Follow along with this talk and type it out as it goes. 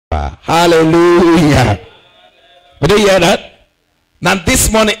Hallelujah. Did you hear that? Now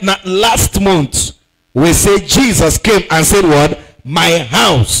this morning, last month, we say Jesus came and said what? My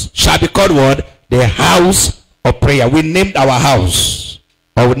house shall be called what? The house of prayer. We named our house.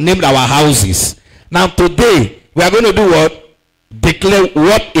 Or we named our houses. Now today, we are going to do what? Declare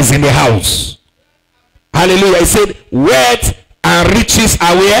what is in the house. Hallelujah. He said, wealth and riches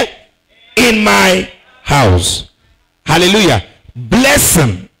are where? In my house. Hallelujah.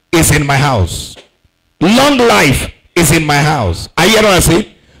 Blessing is in my house. Long life is in my house. Are you hearing what I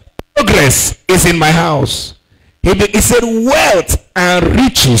say? Progress is in my house. He said, wealth and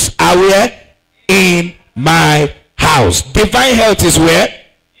riches are where? In my house. Divine health is where?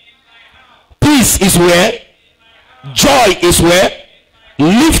 Peace is where? Joy is where?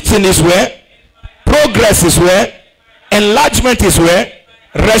 Lifting is where? Progress is where? Enlargement is where?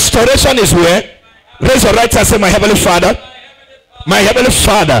 Restoration is where? Raise your right hand and say, my heavenly Father,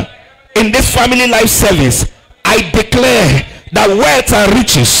 in this family life service, I declare that wealth and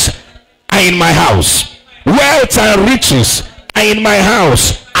riches are in my house. Wealth and riches are in my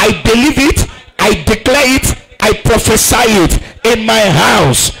house. I believe it, I declare it, I prophesy it. In my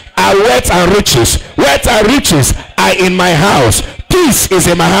house are wealth and riches. Wealth and riches are in my house. Peace is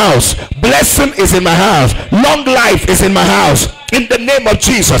in my house. Blessing is in my house. Long life is in my house. In the name of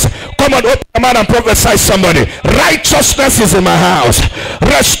Jesus. Come on, open your mouth and prophesy somebody. Righteousness is in my house.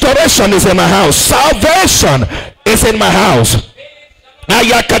 Restoration is in my house. Salvation is in my house. Are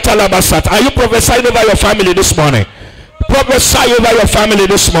you prophesying over your family this morning? Prophesy over your family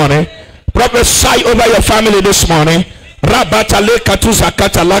this morning. Prophesy over your family this morning. Rabatale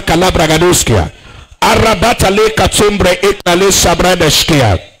katuzakata la kalabragadoskia. Arabatale katumbre ekale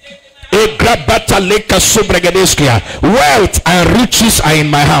sabradeskia. Wealth and riches are in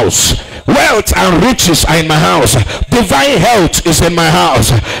my house. Wealth and riches are in my house. Divine health is in my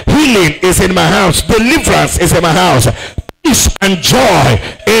house. Healing is in my house. Deliverance is in my house. Peace and joy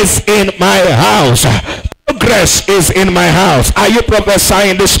is in my house. Progress is in my house. Are you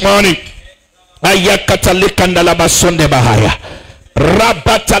prophesying this morning?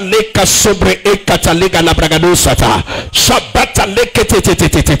 Rabata leka sobre ekata lega la bragadosata shabata leke te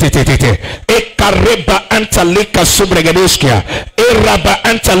ekareba anta leka sobre gadoskia eraba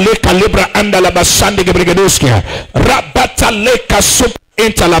anta leka libra anda la basande gebregadoskia rabata leka sobre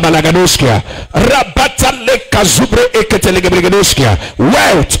enta la balagadoskia rabata leka zubre ekete legebregadoskia.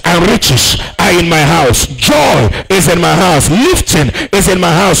 Wealth and riches are in my house. Joy is in my house. Lifting is in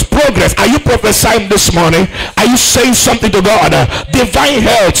my house. Progress. Are you prophesying this morning? Are you saying something to God? Divine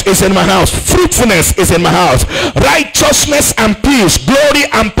health is in my house. Fruitfulness is in my house. Righteousness and peace, glory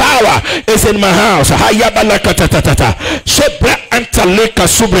and power is in my house. In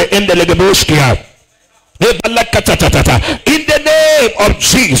the name of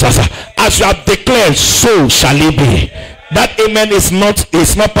Jesus, as you have declared, so shall it be. That amen is not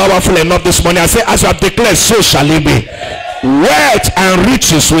powerful enough this morning. I say, as you have declared, so shall it be. Wealth and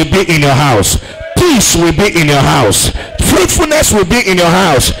riches will be in your house. Peace will be in your house. Fruitfulness will be in your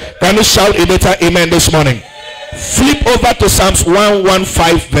house. Can you shout a better amen this morning? Flip over to Psalms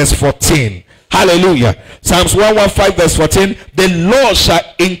 115 verse 14. Hallelujah. Psalms 115 verse 14. The Lord shall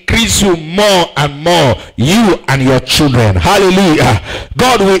increase you more and more, you and your children. Hallelujah.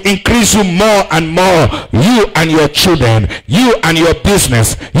 God will increase you more and more, you and your children, you and your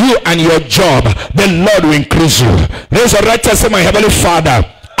business, you and your job. The Lord will increase you. Raise your right hand and say, my heavenly Father,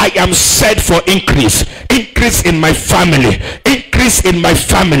 I am set for increase. Increase in my family. Increase in my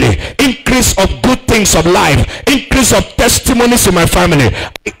family. Increase of good things of life. Increase of testimonies in my family.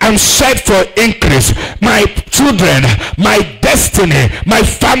 I am set for increase. My children, my destiny, my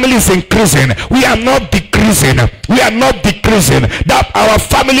family is increasing. We are not decreasing. We are not decreasing. That our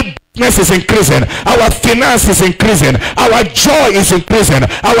family is increasing, our finance is increasing, our joy is increasing,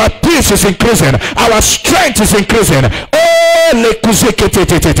 our peace is increasing, our strength is increasing. We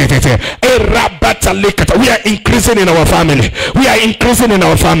are increasing in our family. We are increasing in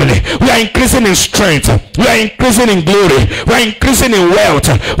our family. We are increasing in strength. We are increasing in glory. We are increasing in wealth.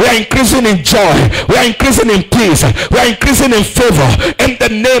 We are increasing in joy. We are increasing in peace. We are increasing in favor. In the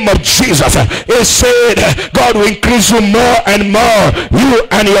name of Jesus, he said, God will increase you more and more, you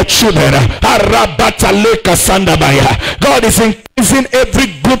and your children. God is increasing every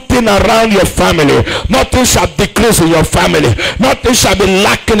good thing around your family. Nothing shall decrease in your family. Nothing shall be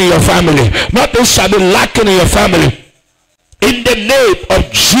lacking in your family. Nothing shall be lacking in your family. In the name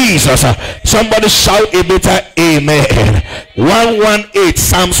of Jesus. Somebody shout a better amen. 118,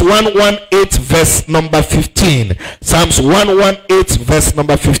 Psalms 118 verse number 15. Psalms 118 verse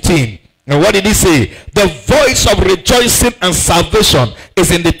number 15. And what did he say? The voice of rejoicing and salvation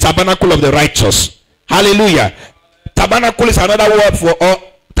is in the tabernacle of the righteous. Hallelujah. Tabernacle is another word for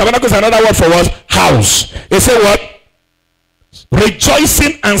what? House. He said what?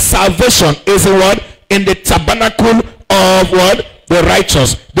 Rejoicing and salvation is a word in the tabernacle of what? The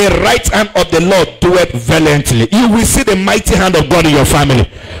righteous. The right hand of the Lord doeth valiantly. You will see the mighty hand of God in your family.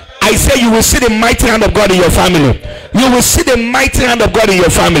 I say you will see the mighty hand of God in your family. You will see the mighty hand of God in your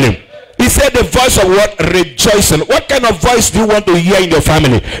family. He said the voice of what? Rejoicing. What kind of voice do you want to hear in your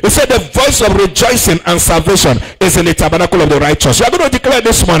family? He said the voice of rejoicing and salvation is in the tabernacle of the righteous. You are going to declare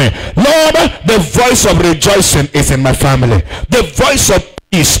this morning, Lord, the voice of rejoicing is in my family. The voice of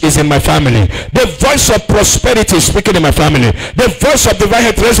peace is in my family. The voice of prosperity is speaking in my family. The voice of divine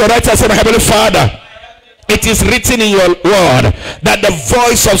health. Raise your right hand and say, my Heavenly Father, it is written in your word that the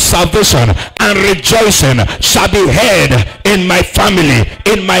voice of salvation and rejoicing shall be heard in my family,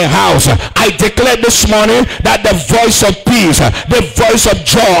 in my house. I declare this morning that the voice of peace, the voice of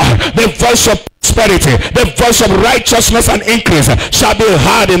joy, the voice of prosperity, the voice of righteousness and increase shall be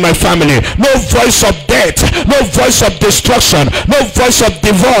heard in my family. No voice of death, no voice of destruction, no voice of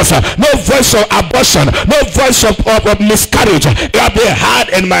divorce, no voice of abortion, no voice of miscarriage shall be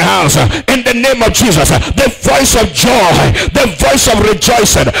heard in my house. In the name of Jesus, the voice of joy, the voice of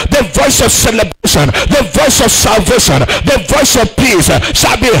rejoicing, the voice of celebration, the voice of salvation, the voice of peace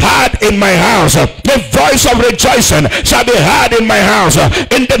shall be heard in my house. The voice of rejoicing shall be heard in my house.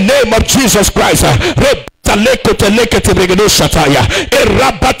 In the name of Jesus Christ. The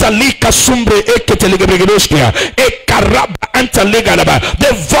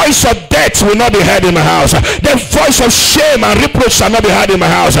voice of death will not be heard in my house. The voice of shame and reproach shall not be heard in my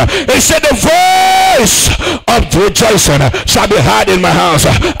house. He said the voice of rejoicing shall be heard in my house.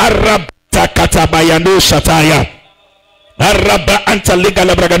 In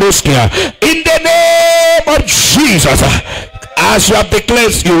the name of Jesus. As you have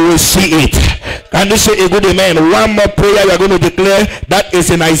declared, you will see it. Can you say a good amen? One more prayer you are going to declare. That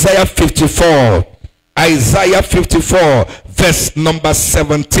is in Isaiah 54. Isaiah 54 verse number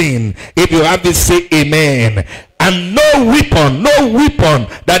 17. If you have it, say amen. And no weapon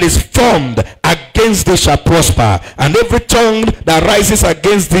that is formed against thee shall prosper, and every tongue that rises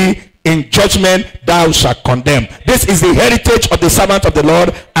against thee in judgment thou shalt condemn. This is the heritage of the servant of the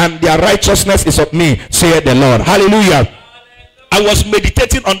Lord, and their righteousness is of me, saith the Lord. Hallelujah. I was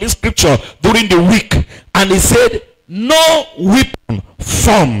meditating on this scripture during the week, and he said, no weapon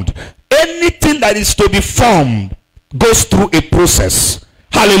formed. Anything that is to be formed goes through a process.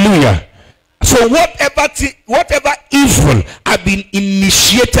 Hallelujah. So whatever evil have been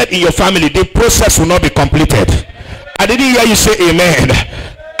initiated in your family, the process will not be completed. I didn't hear you say amen.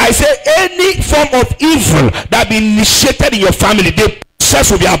 I said any form of evil that be initiated in your family, the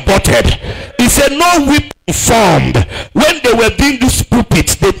process will be aborted. He said no weapon formed. When they were doing this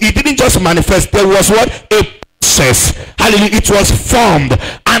pulpit, it didn't just manifest. There was what? A process. Hallelujah. It was formed.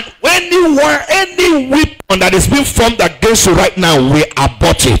 And any weapon that is being formed against you right now, we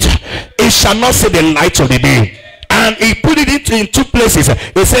abort it. It shall not see the light of the day. And he put it in two places.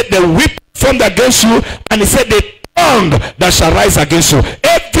 He said the weapon formed against you, and he said the tongue that shall rise against you.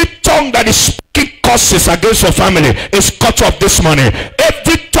 Every tongue that is speaking curses against your family is cut off this morning.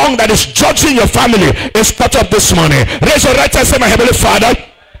 Every tongue that is judging your family is cut off this morning. Raise your right hand and say, my Heavenly Father.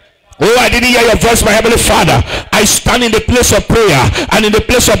 Oh, I didn't hear your voice, my Heavenly Father. I stand in the place of prayer and in the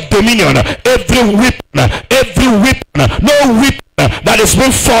place of dominion. Every weapon, no weapon that is being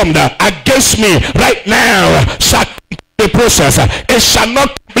formed against me right now shall complete the process. It shall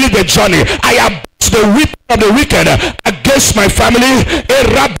not complete the journey. I have the weapon of the wicked against my family.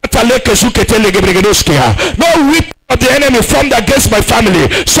 No weapon of the enemy formed against my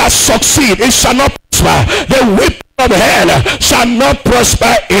family shall succeed. It shall not prosper. The weapon of hell shall not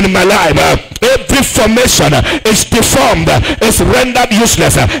prosper in my life. Every formation is deformed, is rendered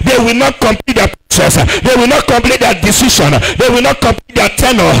useless. They will not complete their process. They will not complete their decision. They will not complete their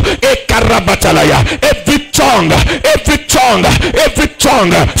tenor. Every tongue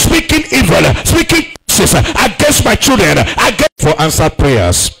speaking evil, speaking curses against my children, for answered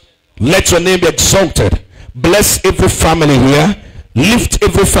prayers. Let your name be exalted. Bless every family here. Lift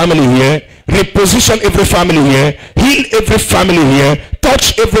every family here. Reposition every family here. Heal every family here.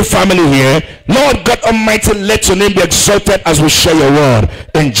 Touch every family here. Lord God Almighty, let your name be exalted as we share your word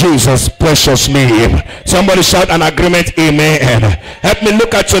in Jesus' precious name. Somebody shout an agreement, amen. Help me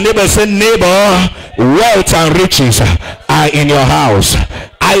look at your neighbor and say, neighbor, wealth and riches are in your house.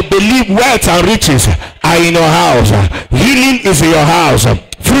 I believe wealth and riches are in your house. Healing is in your house.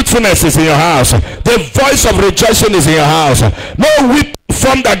 Fruitfulness is in your house. The voice of rejoicing is in your house. No weapon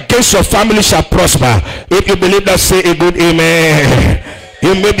formed against your family shall prosper. If you believe that, say a good amen.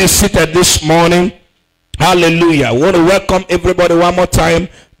 You may be seated this morning. Hallelujah. I want to welcome everybody one more time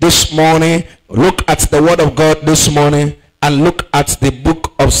this morning. Look at the word of God this morning and look at the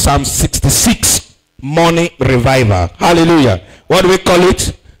book of Psalm 66, morning revival. Hallelujah. What do we call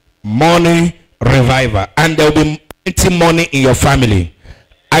it? Morning revival. And there will be plenty money in your family.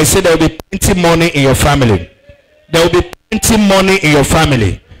 I said there will be plenty money in your family. There will be plenty money in your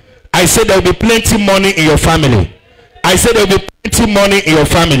family. I said there will be plenty money in your family. I said there will be plenty money in your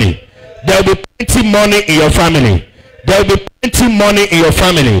family. There will be plenty money in your family. There will be plenty money in your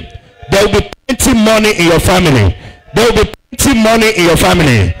family. There will be plenty money in your family. There will be plenty money in your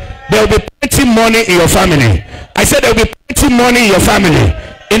family. There will be plenty money in your family. I said there will be plenty money in your family.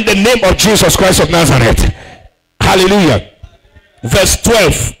 In the name of Jesus Christ of Nazareth. Hallelujah. Verse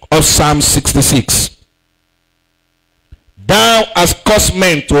 12 of Psalm 66. Thou hast caused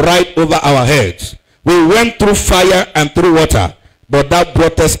men to ride over our heads. We went through fire and through water, but thou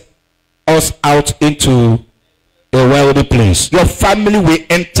broughtest us out into a wealthy place. Your family will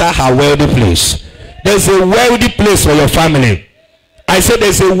enter a wealthy place. There's a wealthy place for your family. I said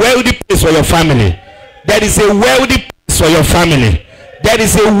there's a wealthy place for your family. There is a wealthy place for your family. There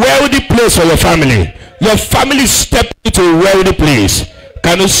is a wealthy place for your family. Your family step into a wealthy place.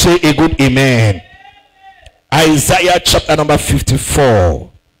 Can you say a good amen? Isaiah chapter number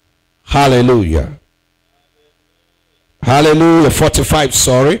 54. Hallelujah. Hallelujah. 45,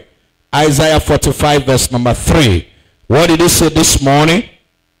 sorry. Isaiah 45 verse number 3. What did he say this morning?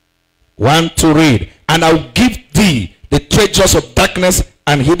 1 to read. And I'll give thee the treasures of darkness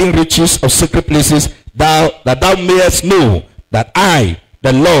and hidden riches of secret places, that thou mayest know that I,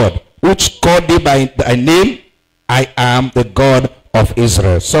 the Lord, which called thee by thy name, I am the God of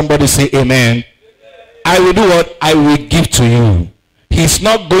Israel. Somebody say amen. I will do what? I will give to you. He's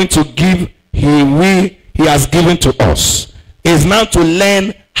not going to give, he has given to us. It's now to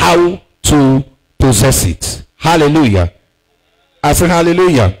learn how to possess it. Hallelujah. I say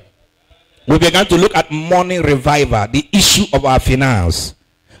hallelujah. We began to look at morning revival, the issue of our finance.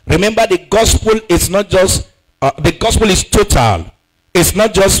 Remember, the gospel is not just, the gospel is total. It's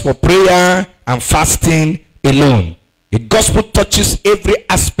not just for prayer and fasting alone. The gospel touches every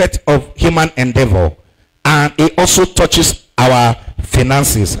aspect of human endeavor. And it also touches our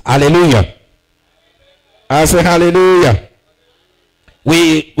finances. Hallelujah. I say hallelujah.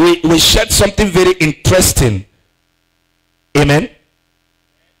 We shared something very interesting. Amen.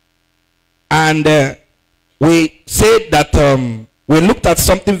 And we said that we looked at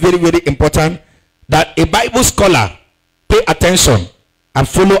something very, very important, that a Bible scholar, pay attention and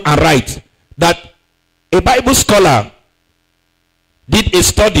follow and write, that a Bible scholar did a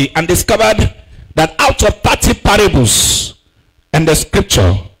study and discovered that out of 30 parables in the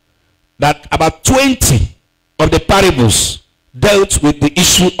scripture, that about 20 of the parables dealt with the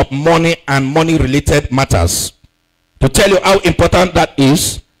issue of money and money related matters. To tell you how important that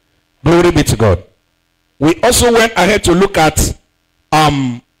is, glory be to God. We also went ahead to look at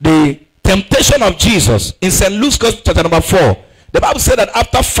the temptation of Jesus in St. Luke's chapter number 4. The Bible said that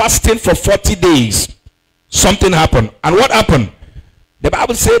after fasting for 40 days, something happened. And what happened? The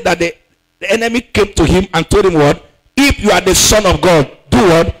Bible said that the enemy came to him and told him what? If you are the Son of God, do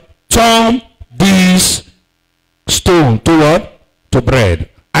what? Turn this stone to what? To bread.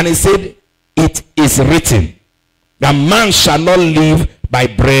 And he said, it is written, that man shall not live by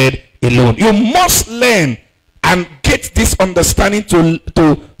bread alone. You must learn and get this understanding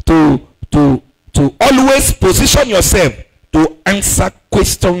to always position yourself to answer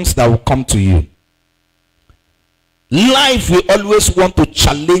questions that will come to you. Life will always want to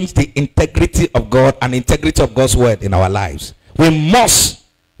challenge the integrity of God and integrity of God's word in our lives. We must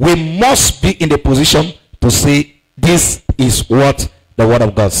be in the position to say, this is what the word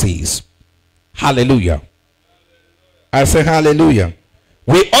of God says. Hallelujah. I say hallelujah.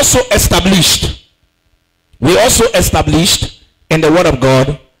 We also established in the word of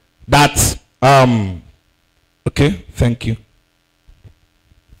God that okay, thank you.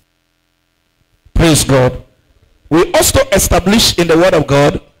 Praise God. We also established in the word of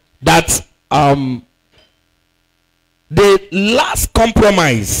God that the last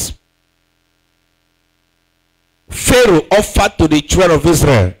compromise Pharaoh offered to the children of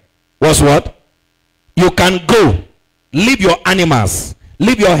Israel was what? You can go, leave your animals,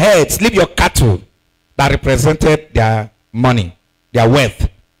 leave your herds, leave your cattle that represented their money, their wealth,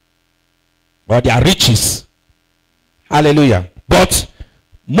 or their riches. Hallelujah. But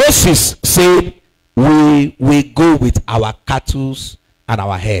Moses said, we go with our cattle and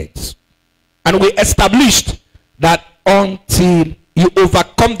our herds. And we established that until you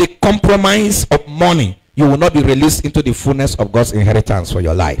overcome the compromise of money, you will not be released into the fullness of God's inheritance for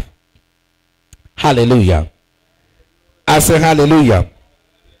your life. Hallelujah. I say hallelujah.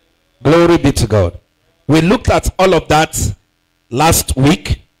 Glory be to God. We looked at all of that last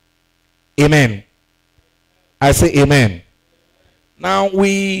week. Amen. I say amen. Now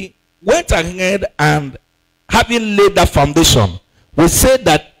we went ahead and having laid that foundation, we said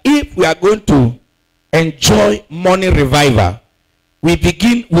that if we are going to enjoy money revival, we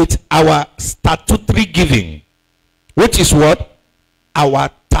begin with our statutory giving, which is what? Our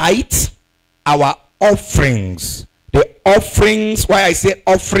tithes, our offerings. The offerings, why I say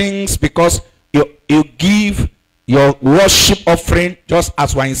offerings, because you give your worship offering just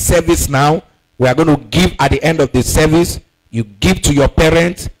as we're in service now. We are going to give at the end of the service. You give to your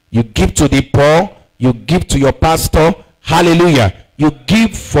parents, you give to the poor, you give to your pastor. Hallelujah. You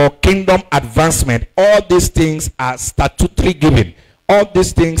give for kingdom advancement. All these things are statutory giving. All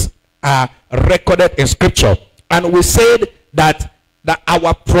these things are recorded in scripture. And we said that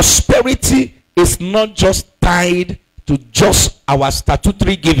our prosperity is not just tied to just our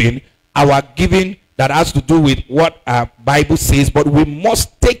statutory giving, our giving that has to do with what our Bible says, but we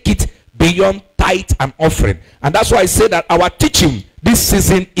must take it beyond tithe and offering. And that's why I say that our teaching this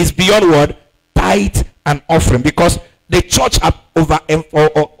season is beyond what? Tithe and offering. Because the church have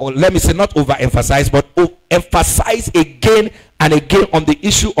or let me say not overemphasize, but emphasize again and again on the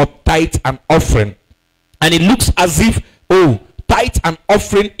issue of tithe and offering. And it looks as if, oh, tithe and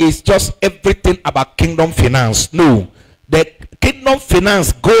offering is just everything about kingdom finance. No. The kingdom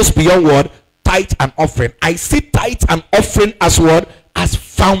finance goes beyond what? Tithe and offering. I see tithe and offering as what? As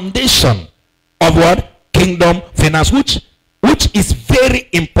foundation of what? Kingdom finance, which is very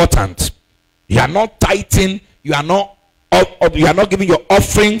important. You are not tithing, you are not giving your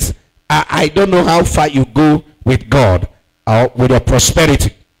offerings. I don't know how far you go with God or with your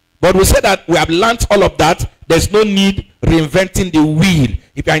prosperity. But we said that we have learned all of that. There's no need reinventing the wheel.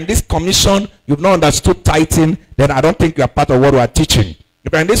 If you are in this commission, you've not understood tithing, then I don't think you are part of what we are teaching.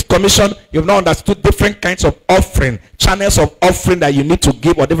 If you are in this commission, you've not understood different kinds of offering, channels of offering that you need to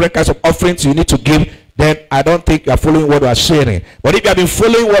give, or different kinds of offerings you need to give, then I don't think you are following what we are sharing. But if you have been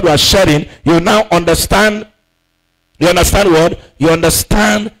following what we are sharing, you now understand. You understand what? You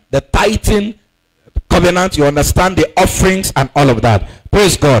understand the tithing covenant, you understand the offerings and all of that.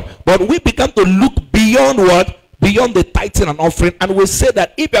 Praise God. But we began to look beyond what? Beyond the tithing and offering. And we say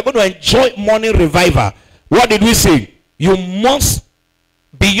that if you're going to enjoy money revival, what did we say? You must,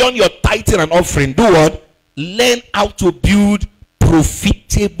 beyond your tithing and offering, do what? Learn how to build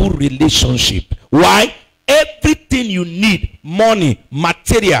profitable relationship. Why? Everything you need, money,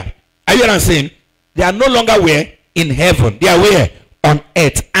 material, are you understanding? They are no longer where? In heaven. They are where? On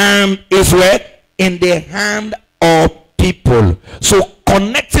earth. And is where? In the hand of people. So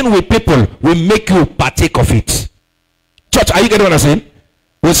connecting with people will make you partake of it. Church, are you getting what I'm saying?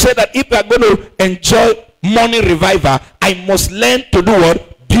 We say that if we are going to enjoy money revival, I must learn to do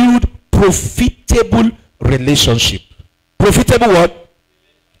what? Build profitable relationship. Profitable what?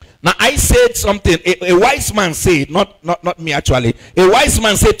 Now I said something. A wise man said, not me actually. A wise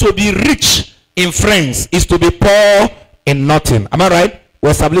man said to be rich in friends is to be poor in nothing. Am I right? We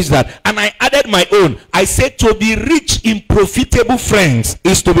established that. And I added my own. I said to be rich in profitable friends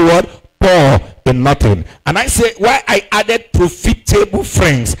is to be what? Poor in nothing. And I say why I added profitable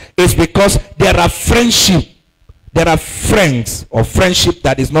friends is because there are friendship. There are friends or friendship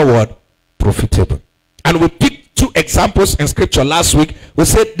that is not what? Profitable. And we picked two examples in scripture last week. We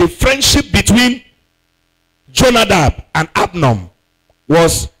said the friendship between Jonadab and Abnom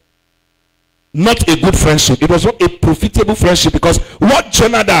was not a good friendship. It was not a profitable friendship, because what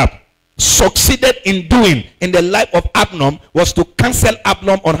Jonadab succeeded in doing in the life of Abnom was to cancel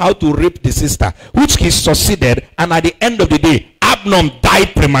Abnom on how to rape the sister, which he succeeded, and at the end of the day Abnom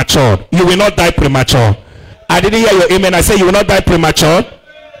died premature. You will not die premature. I didn't hear your amen. I say you will not die premature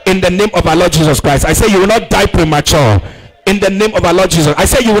in the name of our Lord Jesus Christ. I say you will not die premature in the name of our Lord Jesus. I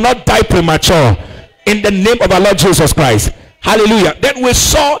say you will not die premature in the name of our Lord Jesus Christ. Hallelujah. Then we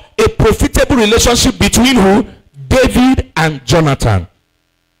saw a profitable relationship between who? David and Jonathan.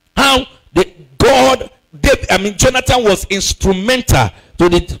 How Jonathan was instrumental to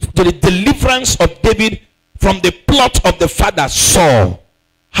the deliverance of David from the plot of the father Saul.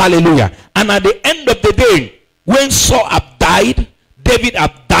 Hallelujah. And at the end of the day, when Saul had died,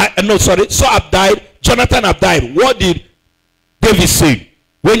 Saul had died, Jonathan had died. What did David say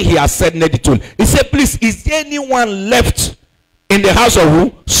when he ascended the throne? He said, please, is there anyone left in the house of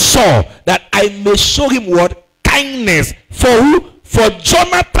who? Saul, that I may show him what? Kindness. For who? For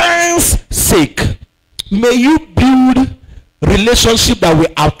Jonathan's sake. May you build relationship that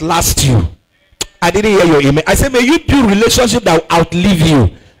will outlast you. I didn't hear your amen. I said, may you build relationship that will outlive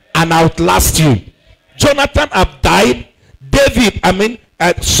you and outlast you. Jonathan have died.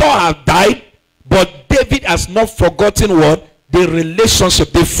 Saul have died. But David has not forgotten what? The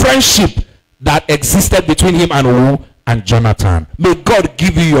relationship, the friendship that existed between him and who? And Jonathan. May God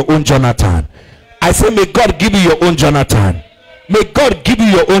give you your own Jonathan. I say, may God give you your own Jonathan. May God give you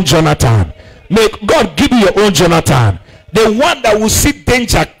your own Jonathan. May God give you your own Jonathan. The one that will see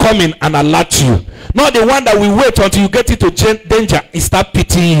danger coming and alert you. Not the one that will wait until you get into danger and start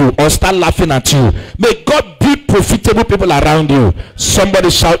pitying you or start laughing at you. May God build profitable people around you. Somebody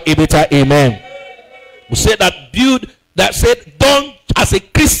shout a better amen. We say that build, that said, don't, as a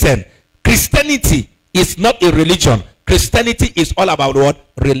Christian, Christianity is not a religion. Christianity is all about what?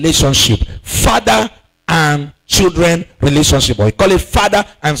 Relationship. Father and children relationship, or we call it father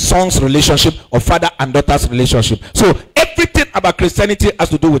and sons relationship, or father and daughters relationship. So everything about Christianity has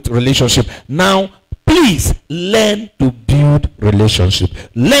to do with relationship. Now please learn to build relationship,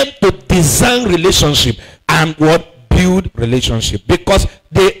 learn to design relationship, and what? Build relationship. Because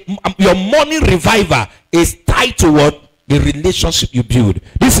your morning revival is tied to what? The relationship you build.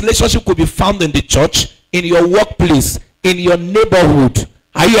 This relationship could be found in the church, in your workplace, in your neighborhood.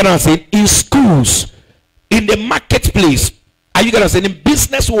 Are you understanding? In schools, in the marketplace. Are you understanding? In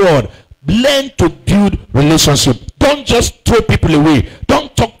business world. Learn to build relationship. Don't just throw people away.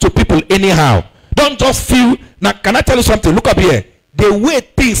 Don't talk to people anyhow. Don't just feel. Now, can I tell you something? Look up here. The way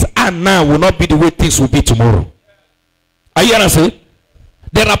things are now will not be the way things will be tomorrow. Are you understanding?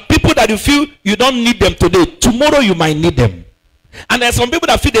 There are people that you feel you don't need them today. Tomorrow you might need them. And there are some people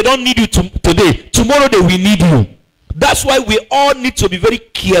that feel they don't need you today. Tomorrow they will need you. That's why we all need to be very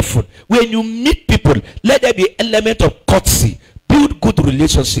careful. When you meet people, let there be an element of courtesy. Build good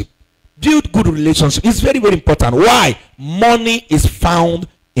relationship. Build good relationship. It's very, very important. Why? Money is found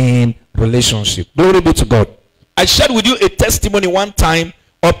in relationship. Glory be to God. I shared with you a testimony one time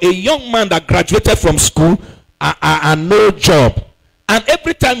of a young man that graduated from school and no job. And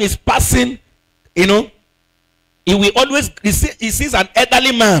every time he's passing, he will always, he sees an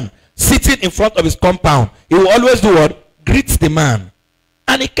elderly man sitting in front of his compound. He will always do what? Greet the man.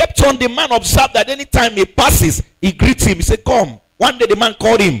 And he kept on, the man observed that anytime he passes, he greets him. He said, come. One day the man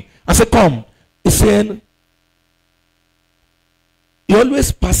called him and said, come. He said, you're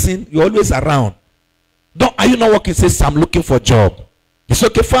always passing, you're always around. Are you not working? He says, I'm looking for a job. He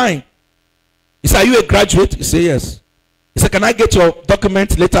said, okay, fine. He said, are you a graduate? He said, yes. He said, can I get your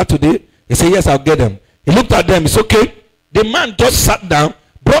documents later today? He said, yes, I'll get them. He looked at them. He said, okay. The man just sat down,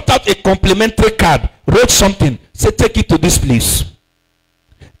 brought out a complimentary card, wrote something, said, take it to this place.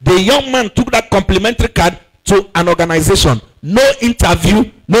 The young man took that complimentary card to an organization. No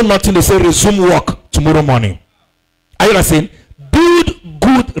interview, no nothing. They say, resume work tomorrow morning. Are you understanding? Build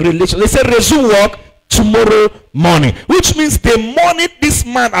good relations. They say, resume work tomorrow morning. Which means the money this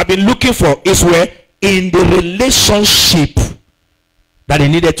man had been looking for is where? In the relationship that he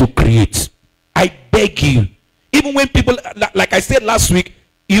needed to create. I beg you, even when people, like I said last week,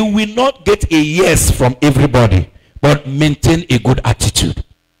 you will not get a yes from everybody, but maintain a good attitude.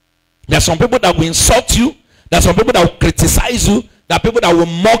 There are some people that will insult you, there are some people that will criticize you, there are people that will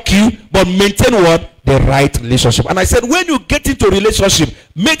mock you, but maintain what? The right relationship. And I said, when you get into a relationship,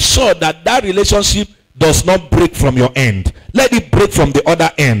 make sure that that relationship does not break from your end. Let it break from the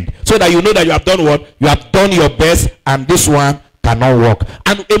other end, so that you know that you have done what? You have done your best, and this one cannot work.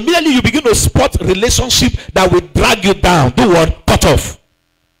 And immediately you begin to spot relationship that will drag you down. Do what? Cut off.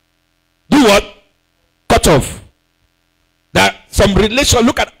 Do what? Cut off. That some relation,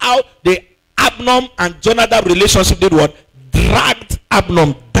 look at how the Abnom and Jonadab relationship did what? Dragged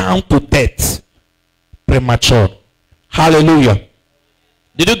Abnom down to death. Premature. Hallelujah.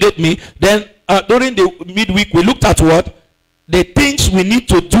 Did you get me? Then during the midweek, we looked at what? The things we need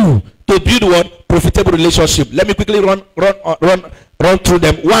to do to build what? Profitable relationship. Let me quickly run through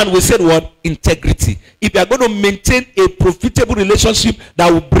them. One, we said what? Integrity. If you are going to maintain a profitable relationship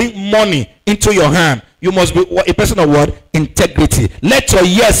that will bring money into your hand, you must be a person of what? Integrity. Let your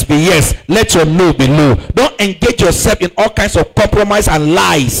yes be yes. Let your no be no. Don't engage yourself in all kinds of compromise and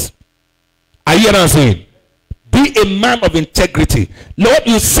lies. Are you understanding? Be a man of integrity. Lord,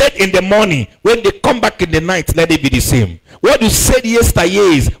 you said in the morning, when they come back in the night, let it be the same. What you said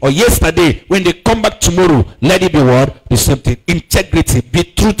yesterday, when they come back tomorrow, let it be what? The same thing. Integrity. Be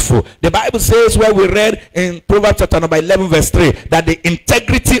truthful. The Bible says, where we read in Proverbs chapter number 11 verse 3, that the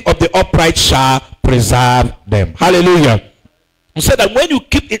integrity of the upright shall preserve them. Hallelujah. You said that when you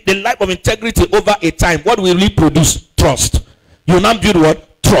keep it, the life of integrity over a time, what will it produce? Trust. You now build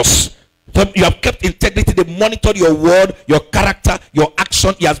what? Trust. You have kept integrity. They monitored your word, your character, your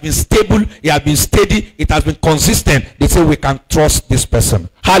action. It has been stable. It has been steady. It has been consistent. They say we can trust this person.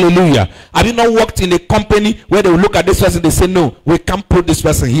 Hallelujah. Have you not worked in a company where they will look at this person? They say, no, we can't put this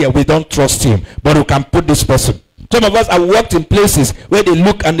person here. We don't trust him. But we can put this person. Some of us have worked in places where they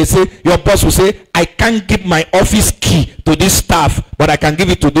look and they say, your boss will say, I can't give my office key to this staff, but I can give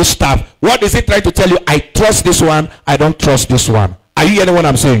it to this staff. What is it trying to tell you? I trust this one. I don't trust this one. Are you hearing what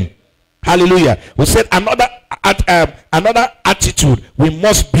I'm saying? Hallelujah. We said another attitude we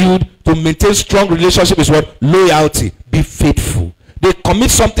must build to maintain strong relationship is what? Loyalty. Be faithful. They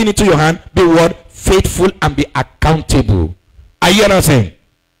commit something into your hand. Be what? Faithful and be accountable. Are you hearing what I'm saying?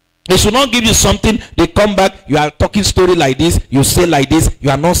 They should not give you something. They come back. You are talking story like this. You say like this. You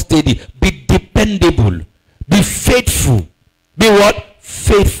are not steady. Be dependable. Be faithful. Be what?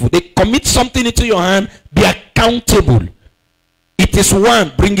 Faithful. They commit something into your hand. Be accountable. It is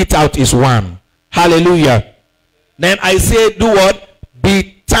one. Bring it out is one. Hallelujah. Then I say, do what?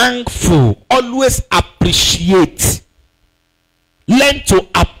 Be thankful. Always appreciate. Learn to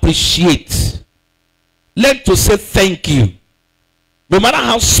appreciate. Learn to say thank you. No matter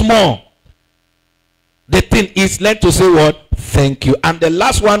how small the thing is, learn to say what? Thank you. And the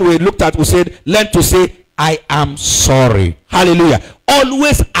last one we looked at, we said, learn to say, I am sorry. Hallelujah.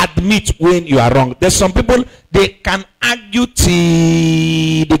 Always admit when you are wrong. There's some people, they can argue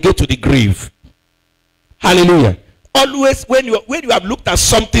till they get to the grave. Hallelujah. Always when you have looked at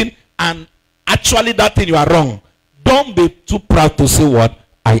something and actually that thing you are wrong, don't be too proud to say what?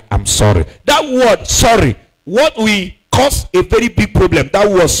 I am sorry. That word sorry, what we cause a very big problem, that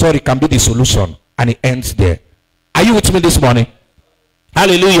word sorry can be the solution, and it ends there. Are you with me this morning?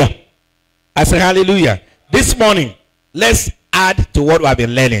 Hallelujah. I say hallelujah. This morning, let's add to what we have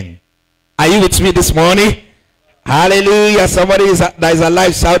been learning. Are you with me this morning? Hallelujah. Somebody that is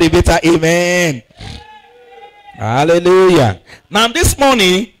alive, shout a better amen. Hallelujah. Now this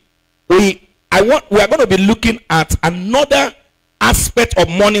morning, we are going to be looking at another aspect of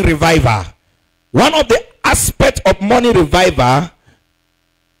morning revival. One of the aspects of morning revival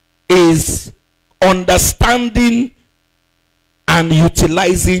is understanding and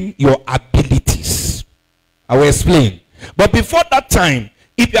utilizing your abilities. I will explain. But before that time,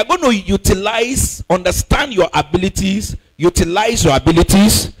 if you are going to understand your abilities, utilize your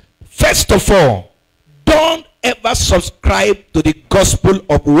abilities, first of all, don't ever subscribe to the gospel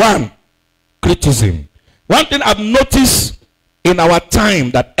of one, criticism. One thing I've noticed in our time,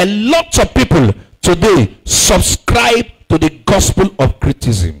 that a lot of people today subscribe to the gospel of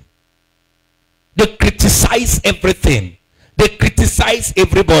criticism. They criticize everything. They criticize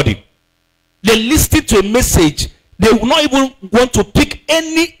everybody. They listen to a message. They will not even want to pick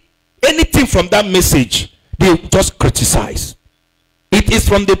anything from that message. They just criticize. It is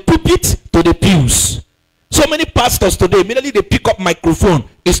from the pulpit to the pews. So many pastors today, immediately they pick up microphone,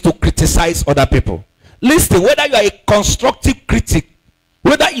 is to criticize other people. Listen, whether you are a constructive critic,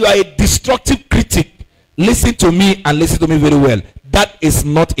 whether you are a destructive critic, listen to me and listen to me very well. That is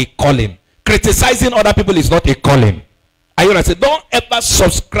not a calling. Criticizing other people is not a calling. Are you understand? Don't ever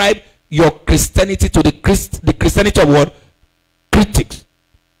subscribe your Christianity to the Christianity of what? Critics.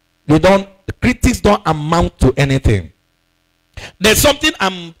 The critics don't amount to anything. There's something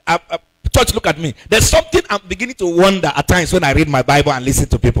church, look at me. There's something I'm beginning to wonder at times when I read my Bible and listen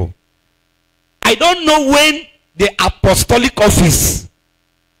to people. I don't know when the apostolic office,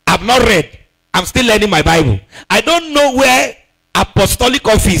 I've not read. I'm still learning my Bible. I don't know where apostolic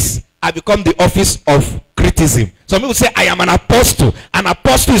office I become the office of criticism. Some people say I am an apostle. An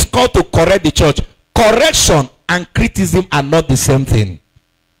apostle is called to correct the church. Correction and criticism are not the same thing.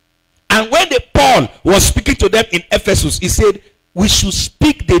 And when Paul was speaking to them in Ephesus, he said, we should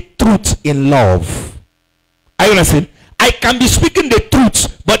speak the truth in love. Are you understand? I can be speaking the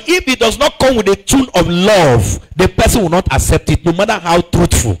truth, but if it does not come with a tune of love, the person will not accept it, no matter how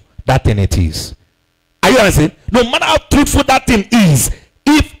truthful that thing it is. Are you understand? No matter how truthful that thing is,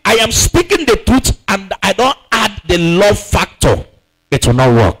 if I am speaking the truth and I don't add the love factor, it will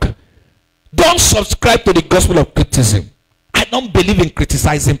not work. Don't subscribe to the gospel of criticism. I don't believe in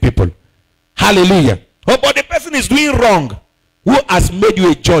criticizing people. Hallelujah. Oh, but the person is doing wrong. Who has made you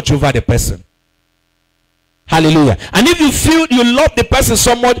a judge over the person? Hallelujah. And if you feel you love the person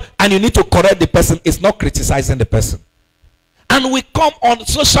so much and you need to correct the person, it's not criticizing the person. And we come on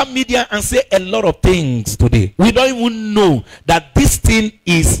social media and say a lot of things today. We don't even know that this thing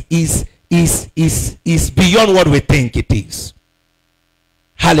is beyond what we think it is.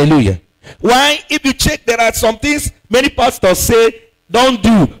 Hallelujah. Why? If you check, there are some things many pastors say, don't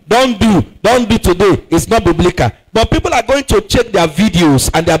do today. It's not biblical. But people are going to check their videos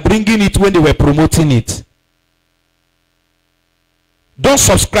and they are bringing it when they were promoting it. Don't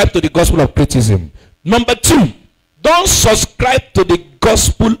subscribe to the gospel of criticism. Number 2, don't subscribe to the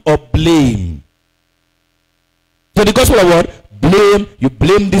gospel of blame. To the gospel of what? Blame. You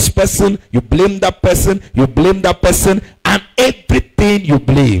blame this person, you blame that person, you blame that person, and everything you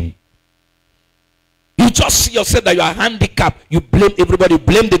blame. You just see yourself that you are handicapped. You blame everybody. You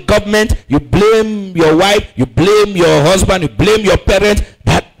blame the government. You blame your wife. You blame your husband. You blame your parents.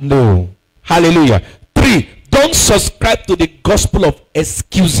 No. Hallelujah. 3, don't subscribe to the gospel of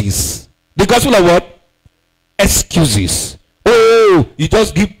excuses. The gospel of what? Excuses. Oh, you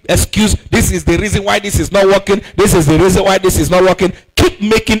just give excuse. This is the reason why this is not working. This is the reason why this is not working. Keep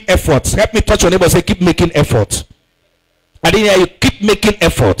making efforts. Help me touch your neighbor. Say, keep making effort. I didn't hear you. Keep making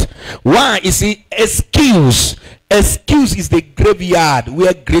effort. Why? You see, excuse is the graveyard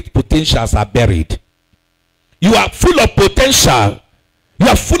where great potentials are buried. You are full of potential. You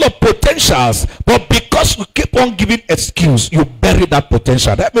are full of potentials, but because you keep on giving excuse, you bury that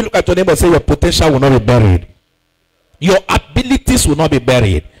potential. Let me look at your neighbor and say, your potential will not be buried. Your abilities will not be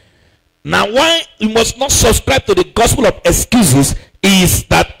buried. Now, why you must not subscribe to the gospel of excuses is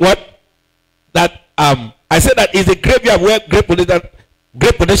that what? That I said that is a graveyard where great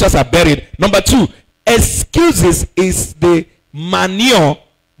potentials are buried. Number 2, excuses is the manure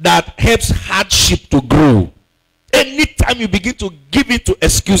that helps hardship to grow. Anytime you begin to give in to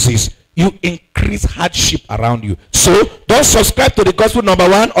excuses, you increase hardship around you. So don't subscribe to the gospel. Number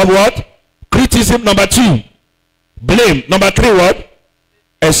 1 of what? Criticism. Number 2, blame. Number 3, what?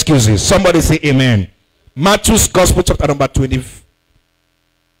 Excuses. Somebody say amen. Matthew's gospel chapter number 20.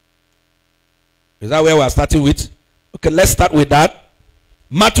 Is that where we are starting with? Okay, let's start with that.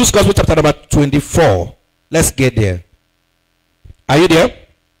 Matthew's gospel chapter number 24. Let's get there. Are you there?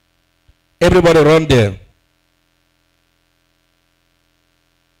 Everybody run there.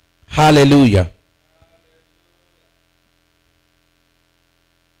 Hallelujah.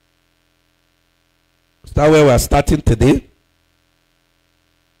 Is that where we are starting today?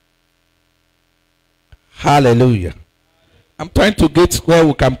 Hallelujah. I'm trying to get where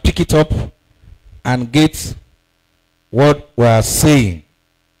we can pick it up and get what we are saying.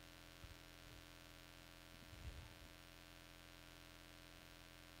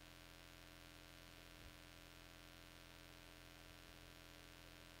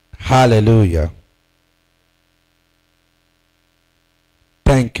 Hallelujah.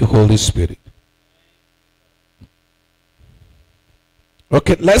 Thank you, Holy Spirit.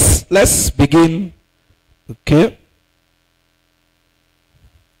 Okay, let's begin. Okay.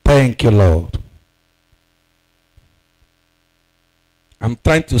 Thank you, Lord. I'm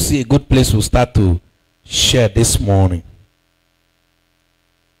trying to see a good place to start to share this morning.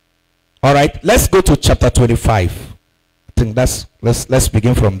 All right, let's go to chapter 25. I think let's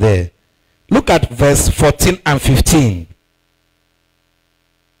begin from there. Look at verse 14 and 15.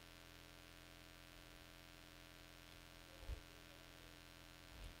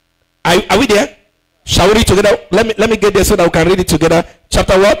 Are we there? Shall we read together? Let me get there so that we can read it together.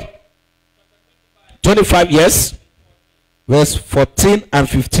 Chapter what? 25, yes. Verse 14 and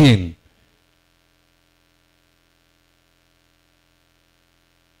 15.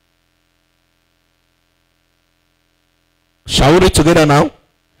 Shall we read together now?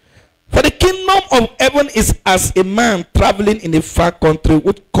 For the kingdom of heaven is as a man traveling in a far country,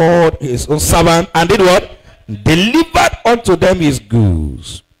 which called his own servant and did what? Delivered unto them his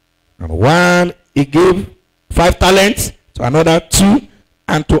goods. And one he gave 5 talents, to another 2,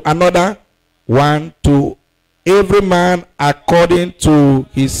 and to another 1, to every man according to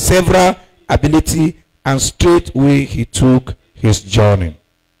his several ability, and straightway he took his journey.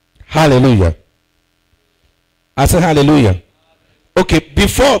 Hallelujah. I said hallelujah. Okay,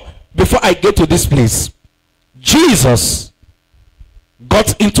 before I get to this place, Jesus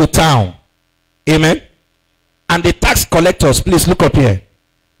got into town. Amen. And the tax collectors, please look up here.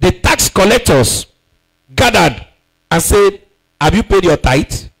 The tax collectors gathered and said, have you paid your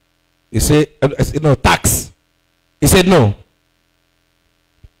tithe? He said, no, tax. He said, no.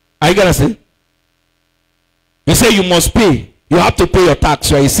 Are you gonna say? He said, you must pay. You have to pay your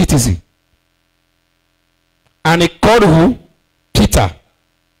tax. You are a citizen. And he called who? Peter.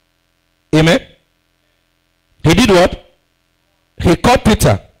 Amen. He did what? He called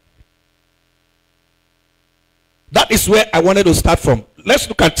Peter. That is where I wanted to start from. Let's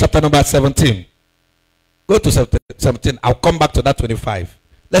look at chapter number 17. Go to 17. I'll come back to that 25.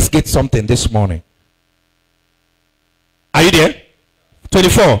 Let's get something this morning. Are you there?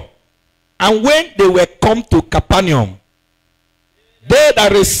 24. And when they were come to Capernaum, they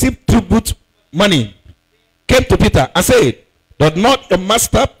that received tribute money came to Peter and said, "Does not your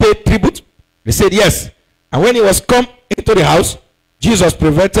master pay tribute?" He said, "Yes." And when he was come into the house, Jesus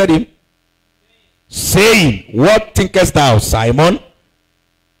prevented him, saying, "What thinkest thou, Simon?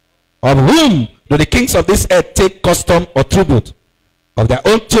 Of whom do the kings of this earth take custom or tribute? Of their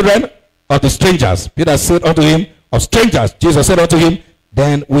own children or the strangers?" Peter said unto him, "Of strangers." Jesus said unto him,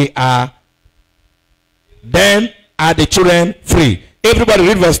 Then are the children free." Everybody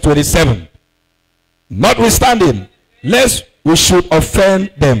read verse 27. "Notwithstanding, lest we should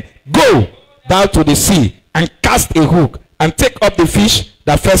offend them, go thou to the sea, and cast a hook, and take up the fish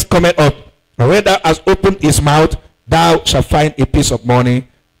that first cometh up. And when thou hast opened his mouth, thou shalt find a piece of money.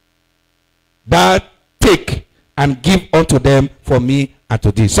 Thou take and give unto them for me and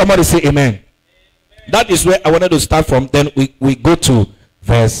to thee." Somebody say amen. That is where I wanted to start from. Then we go to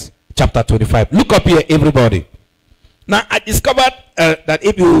verse chapter 25. Look up here, everybody. Now, I discovered that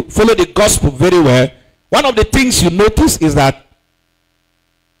if you follow the gospel very well, one of the things you notice is that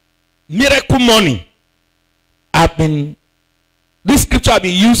miracle money this scripture have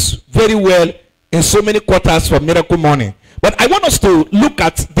been used very well in so many quarters for miracle money. But I want us to look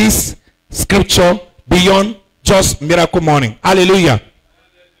at this scripture beyond just miracle money. Hallelujah.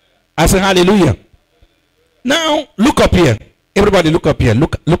 I say hallelujah. Now, look up here. Everybody look up here.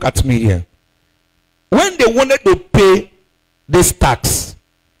 Look at me here. When they wanted to pay this tax,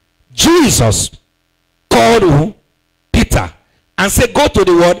 Jesus called who? Peter, and said, "Go to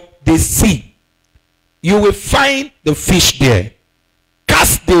the what? The sea. You will find the fish there.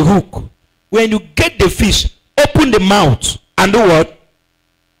 Cast the hook. When you get the fish, open the mouth and do what?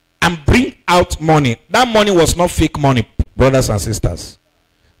 And bring out money." That money was not fake money, brothers and sisters.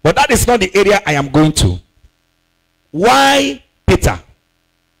 But that is not the area I am going to. Why Peter?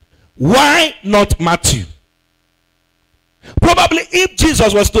 Why not Matthew? Probably if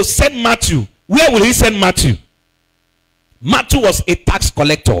Jesus was to send Matthew, where will he send Matthew? Matthew was a tax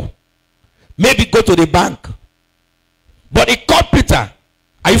collector. Maybe go to the bank. But he called Peter.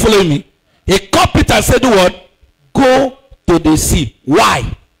 Are you following me? He called Peter and said, "What? Go to the sea." Why?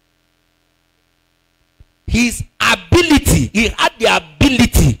 His ability. He had the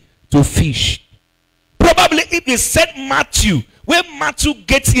ability to fish. Probably if he sent Matthew, when Matthew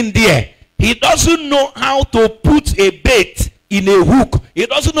gets in there, he doesn't know how to put a bait in a hook. He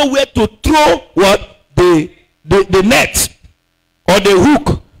doesn't know where to throw what? The net or the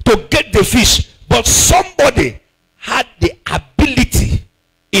hook to get the fish. But somebody had the ability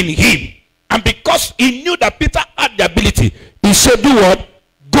in him. And because he knew that Peter had the ability, he said, "Do what?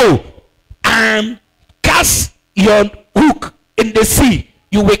 Go and cast your hook in the sea.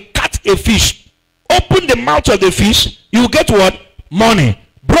 You will catch a fish. Open the mouth of the fish. You will get what? Money."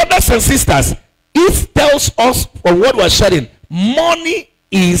 Brothers and sisters, it tells us from what we're sharing, money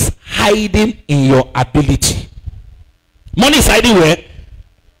is hiding in your ability. Money is hiding where?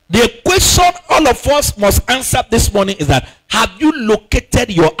 The question all of us must answer this morning is that, have you located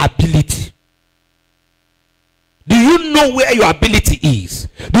your ability? Do you know where your ability is?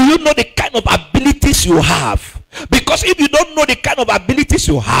 Do you know the kind of abilities you have? Because if you don't know the kind of abilities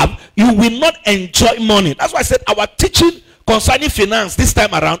you have, you will not enjoy money. That's why I said our teaching concerning finance this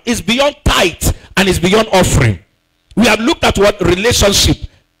time around is beyond tithe and is beyond offering. We have looked at what? Relationship.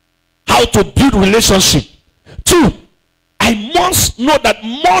 How to build relationship. 2, I must know that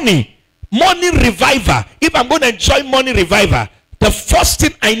money reviver. If I'm going to enjoy money reviver, the first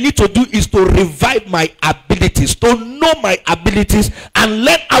thing I need to do is to revive my abilities, to know my abilities and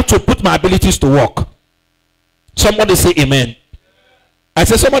learn how to put my abilities to work. Somebody say amen. I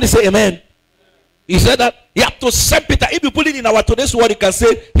said, somebody say amen. He said that you have to send Peter. If you put it in our today's word, you can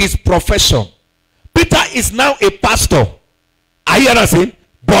say his profession. Peter is now a pastor. I hear that saying,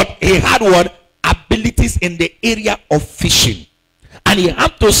 but he had what? Abilities in the area of fishing. And he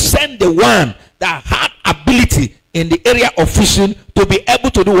had to send the one that had ability in the area of fishing to be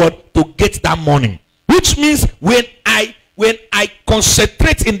able to do what? To get that money. Which means when I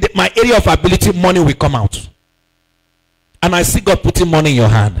concentrate in my area of ability, money will come out. And I see God putting money in your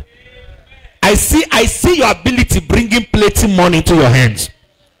hand. I see your ability bringing plating money into your hands.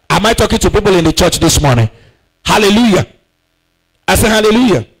 Am I talking to people in the church this morning? Hallelujah. I say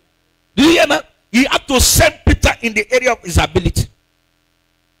hallelujah. Do you hear that? He had to send Peter in the area of his ability.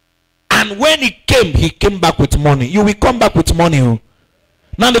 And when he came back with money. You will come back with money.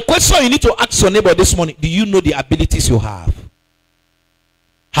 Now the question you need to ask your neighbor this morning, do you know the abilities you have?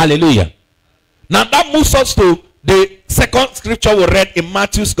 Hallelujah. Now that moves us to the second scripture we read in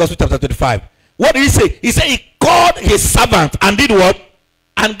Matthew's Gospel chapter 25. What did he say? He said he called his servant and did what?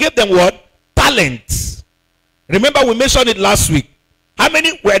 And gave them what? Talents. Remember we mentioned it last week. How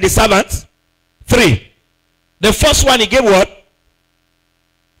many were the servants? 3. The first one he gave what?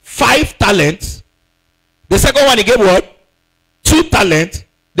 5 talents. The second one he gave what? 2 talents.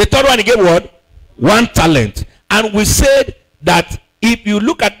 The third one he gave what? 1 talent. And we said that if you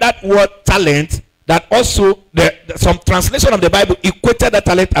look at that word talent, that also some translation of the Bible equated that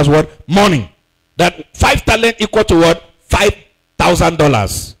talent as what? Money. That 5 talent equal to what?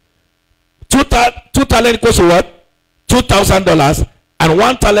 $5,000. 2 talent equals to what? $2,000. And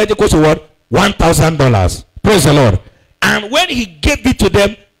 1 talent equals to what? $1,000. Praise the Lord. And when he gave it to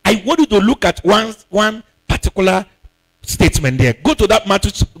them, I want you to look at one particular statement there. Go to that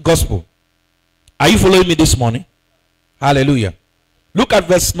Matthew's gospel. Are you following me this morning? Hallelujah. Look at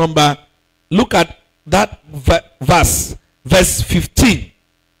look at that verse 15.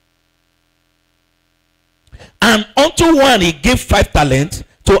 And unto one he gave 5 talents,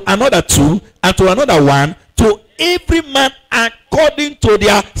 to another 2, and to another 1, to every man according to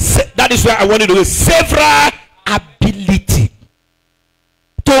their, that is where I want you to do, several ability.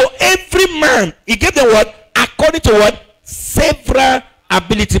 To every man he gave them what? According to what? Several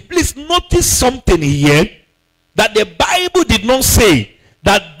ability. Please notice something here, that the Bible did not say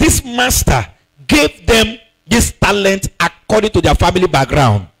that this master gave them this talent according to their family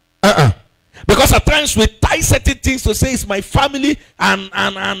background. Because at times we tie certain things to say it's my family and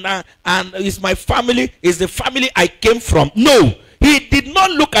it's my family, it's the family I came from. No, he did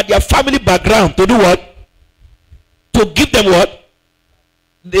not look at their family background to do what? To give them what?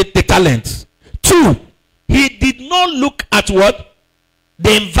 The talents. 2, he did not look at what?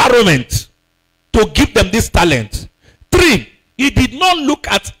 The environment to give them this talent. 3, he did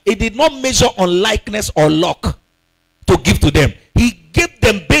not measure on likeness or luck to give to them. He gave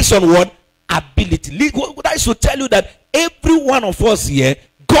them based on what? Ability. I should tell you that every one of us here,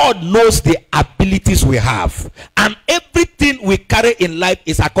 God knows the abilities we have, and everything we carry in life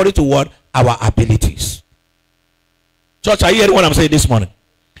is according to what? Our abilities. Church, are you hearing what I'm saying this morning?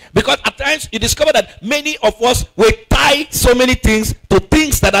 Because at times you discover that many of us will tie so many things to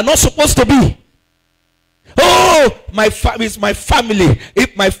things that are not supposed to be. Oh, my family is my family.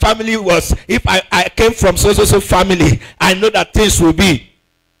 If my family was, if I came from so family, I know that things will be.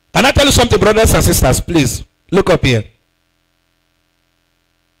 Can I tell you something, brothers and sisters? Please look up here.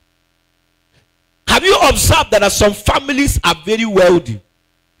 Have you observed that some families are very wealthy?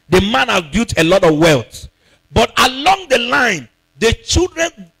 The man has built a lot of wealth, but along the line, the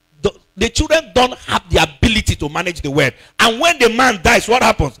children don't have the ability to manage the wealth. And when the man dies, what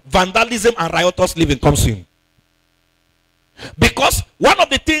happens? Vandalism and riotous living comes in. Because one of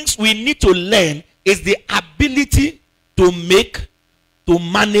the things we need to learn is the ability to make, to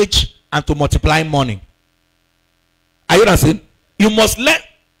manage, and to multiply money. Are you understanding? You must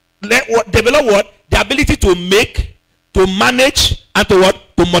develop what? The ability to make, to manage, and to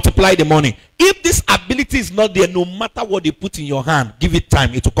what? To multiply the money. If this ability is not there, no matter what they put in your hand, give it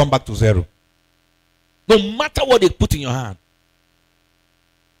time, it will come back to zero. No matter what they put in your hand.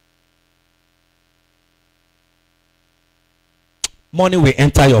 Money will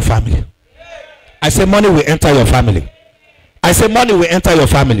enter your family. I say money will enter your family. I say money will enter your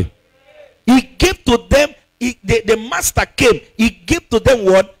family. He gave to them, the master came, he gave to them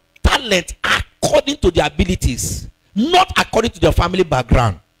what? Talent according to their abilities, not according to their family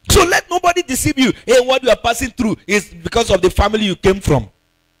background. So let nobody deceive you. Hey, what you are passing through is because of the family you came from.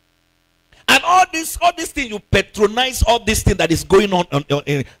 And all this thing, you patronize all this thing that is going on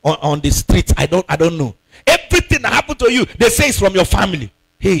the streets. I don't know. Everything that happened to you, they say it's from your family.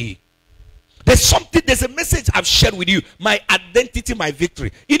 Hey, there's a message I've shared with you. My identity, my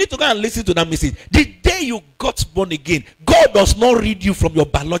victory. You need to go and listen to that message. The day you got born again, God does not read you from your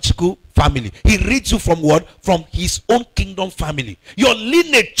biological family. He reads you from what? From his own kingdom family. Your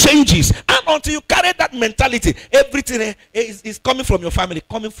lineage changes. And until you carry that mentality, everything is coming from your family,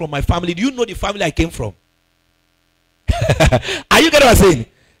 coming from my family. Do you know the family I came from? Are you getting what I'm saying?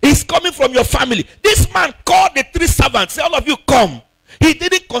 It's coming from your family. This man called the 3 servants. Say, all of you come. He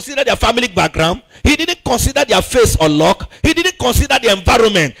didn't consider their family background. He didn't consider their face or luck. He didn't consider the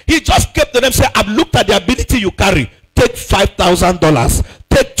environment. He just kept to them, say, I've looked at the ability you carry. Take $5,000.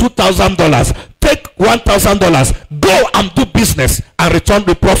 Take $2,000. Take $1,000. Go and do business and return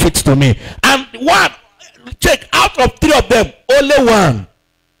the profits to me. And check, out of 3 of them, only 1.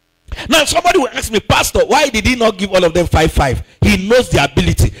 Now somebody will ask me, Pastor, why did he not give all of them 5? He knows the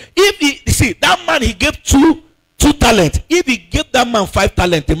ability. That man, he gave 2 talents. If he gave that man 5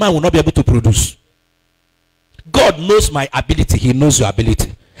 talents, the man will not be able to produce. God knows my ability. He knows your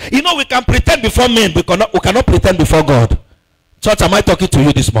ability. You know, we can pretend before men, we cannot pretend before God. Church, am I talking to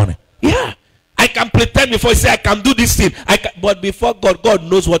you this morning? Yeah. I can pretend before you say I can do this thing. But before God, God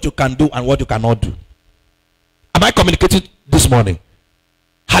knows what you can do and what you cannot do. Am I communicating this morning?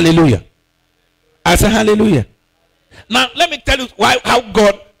 Hallelujah. I say hallelujah. Now let me tell you how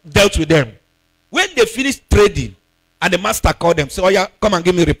God dealt with them. When they finished trading and the master called them, say, oh yeah, come and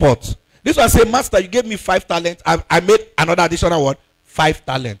give me reports. This one say, master, you gave me 5 talents. I made another additional one, 5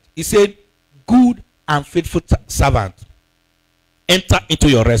 talents. He said, good and faithful servant, enter into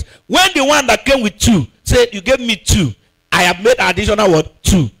your rest. When the one that came with 2 said, you gave me 2, I have made additional one,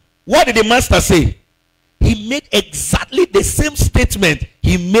 2. What did the master say? He made exactly the same statement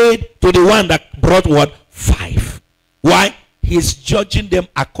he made to the one that brought what? 5. Why? He's judging them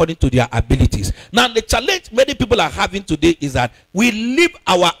according to their abilities. Now, the challenge many people are having today is that we leave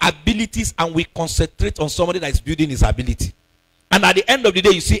our abilities and we concentrate on somebody that is building his ability. And at the end of the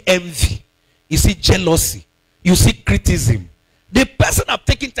day, you see envy, you see jealousy, you see criticism. The person have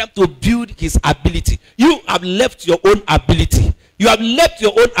taken time to build his ability. You have left your own ability. You have left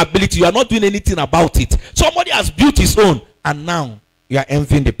your own ability. You are not doing anything about it. Somebody has built his own, and now you are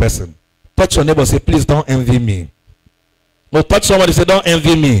envying the person. Touch your neighbor, say, please don't envy me. No, touch somebody, say, don't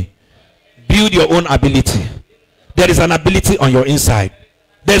envy me. Build your own ability. There is an ability on your inside.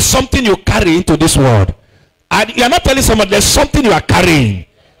 There's something you carry into this world. And you are not telling someone there's something you are carrying.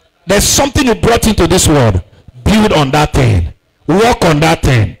 There's something you brought into this world. Build on that thing. Work on that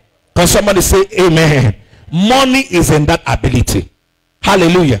thing. Can somebody say amen? Money is in that ability.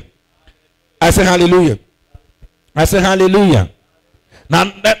 Hallelujah. I say hallelujah. I say hallelujah.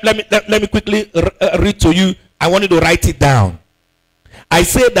 Now let me quickly read to you. I want you to write it down. I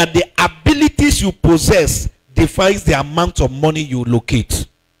say that the abilities you possess defines the amount of money you locate.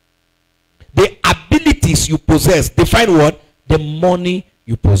 The abilities you possess define what? The money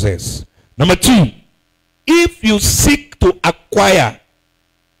you possess. Number 2, if you seek to acquire,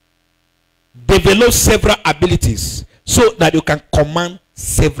 develop several abilities so that you can command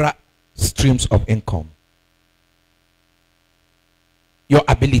several streams of income. Your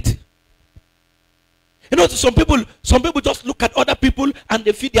ability. You know, some people just look at other people and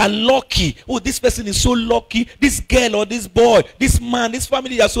they feel they are lucky. Oh, this person is so lucky. This girl or this boy, this man, this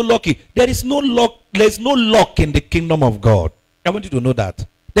family, they are so lucky. There is no luck. There is no luck in the kingdom of God. I want you to know that.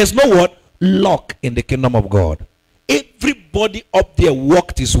 There's no what? Luck in the kingdom of God. Everybody up there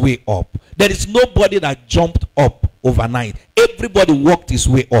worked his way up. There is nobody that jumped up overnight. Everybody worked his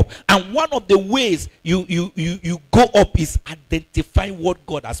way up. And one of the ways you go up is identifying what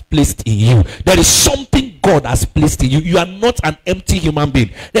God has placed in you. There is something God has placed in you. You are not an empty human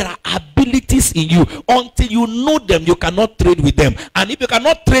being. There are abilities in you. Until you know them, you cannot trade with them. And if you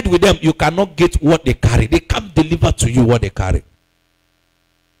cannot trade with them, you cannot get what they carry. They can't deliver to you what they carry.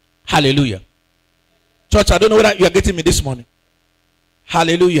 Hallelujah. Church, I don't know whether you are getting me this morning.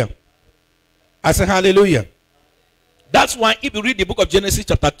 Hallelujah. I say hallelujah. That's why if you read the book of Genesis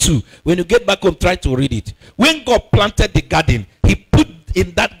chapter 2, when you get back home, try to read it. When God planted the garden, he put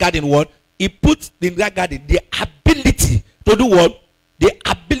in that garden what? He put in that garden the ability to do what? The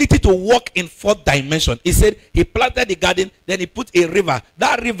ability to walk in 4th dimension. He said he planted the garden, then he put a river.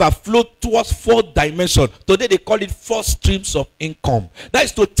 That river flowed towards 4th dimension. Today they call it 4 streams of income. That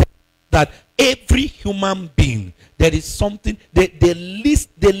is to tell that every human being, there is something, the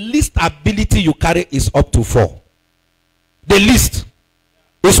least ability you carry is up to 4. The least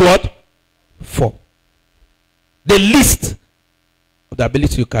is what? 4. The least of the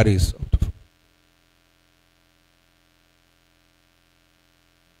ability you carry is up to 4.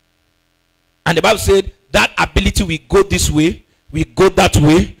 And the Bible said that ability will go this way, we go that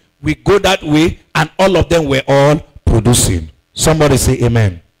way, we go that way, and all of them were all producing. Somebody say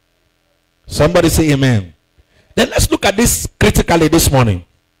amen. Somebody say amen. Then let's look at this critically this morning.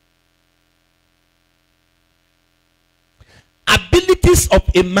 Abilities of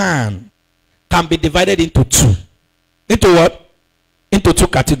a man can be divided into 2. Into what? Into 2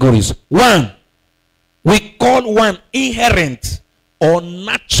 categories. One, we call one inherent or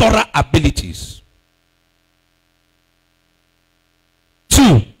natural abilities.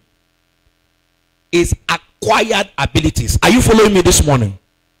 2 is acquired abilities. Are you following me this morning?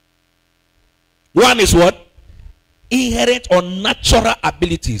 One is what? Inherent or natural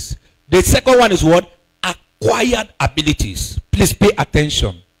abilities. The second one is what? Acquired abilities. Please pay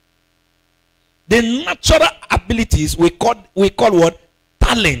attention. The natural abilities we call what?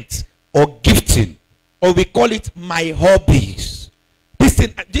 Talent or gifting. Or we call it my hobbies. This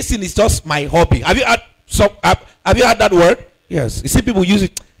thing is just my hobby. Have you heard that word? Yes. You see people use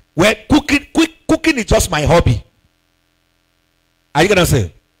it. Well, cooking is just my hobby. Are you gonna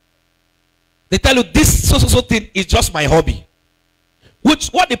say? They tell you this so thing is just my hobby. Which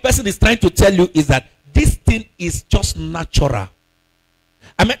what the person is trying to tell you is that this thing is just natural.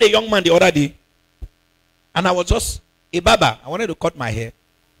 I met a young man the other day. And I was just a barber. I wanted to cut my hair.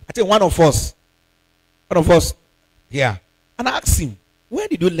 I think one of us here. And I asked him, where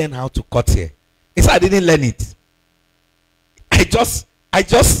did you learn how to cut hair? He said, I didn't learn it. I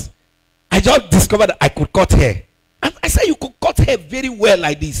just discovered that I could cut hair. And I said, you could cut hair very well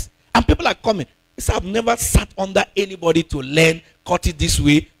like this. And people are coming. He said, I've never sat under anybody to learn, cut it this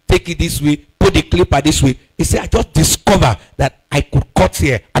way, take it this way, put the clipper this way. He said, I just discovered that I could cut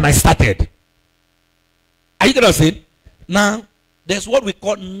hair. And I started. Are you going to say? Now, there's what we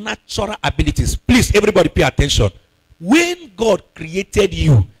call natural abilities. Please, everybody pay attention. When God created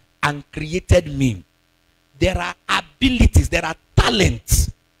you and created me, there are abilities, there are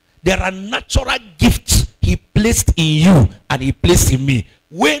talents, there are natural gifts he placed in you and he placed in me.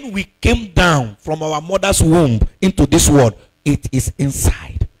 When we came down from our mother's womb into this world, it is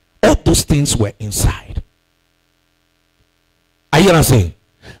inside. All those things were inside. Are you what I'm saying?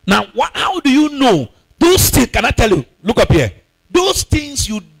 Now, how do you know those things? Can I tell you? Look up here. Those things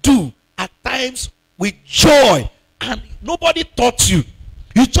you do at times with joy and nobody taught you.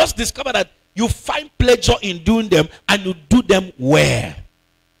 You just discover that you find pleasure in doing them and you do them well.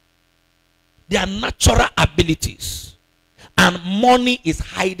 They are natural abilities. And money is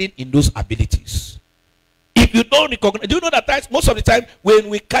hiding in those abilities. If you don't recognize, do you know that times, most of the time when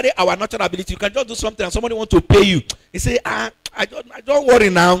we carry our natural ability, you can just do something and somebody wants to pay you. You say, I don't worry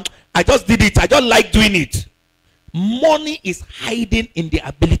now. I just did it. I don't like doing it. Money is hiding in the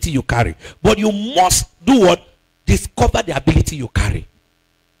ability you carry. But you must do what? Discover the ability you carry.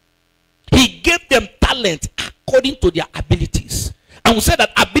 He gave them talent according to their abilities. And we said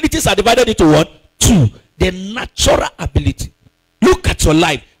that abilities are divided into what? Two. The natural ability. Look at your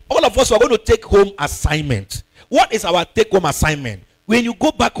life. All of us are going to take home assignment. What is our take home assignment? When you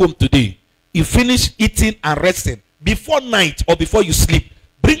go back home today, you finish eating and resting. Before night or before you sleep,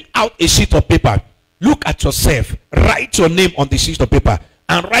 bring out a sheet of paper. Look at yourself. Write your name on the sheet of paper.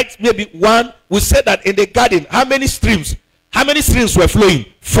 And write maybe one. We said that in the garden, how many streams? How many streams were flowing?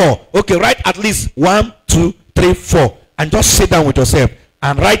 4. Okay, write at least 1, 2, 3, 4. And just sit down with yourself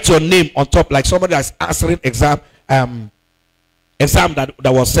and write your name on top like somebody that's answering exam that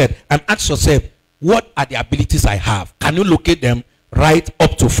was said. And ask yourself, what are the abilities I have? Can you locate them? Write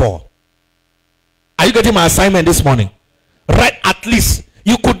up to 4. Are you getting my assignment this morning? Write at least.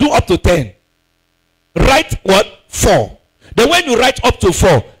 You could do up to 10. Write what? 4. Then when you write up to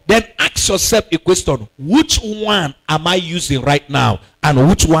 4, then ask yourself a question. Which one am I using right now? And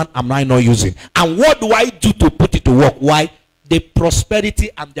which one am I not using? And what do I do to put it to work? Why? The prosperity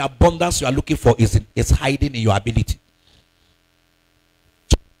and the abundance you are looking for is hiding in your ability.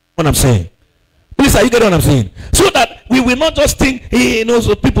 What I'm saying? Please, are you getting what I'm saying? So that we will not just think, hey, you know,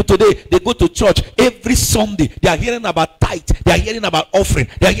 so people today, they go to church every Sunday. They are hearing about tithe. They are hearing about offering.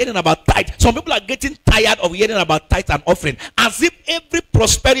 They are hearing about tithe. Some people are getting tired of hearing about tithe and offering. As if every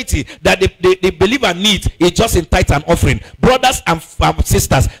prosperity that the believer needs is just in tithe and offering. Brothers and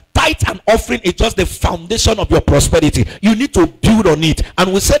sisters, tithe and offering is just the foundation of your prosperity. You need to build on it.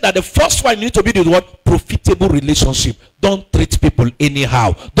 And we said that the first one you need to build is what? Profitable relationship. Don't treat people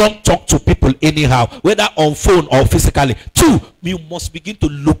anyhow. Don't talk to people anyhow, whether on phone or physically. 2, you must begin to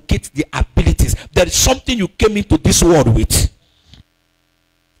locate the abilities. There is something you came into this world with.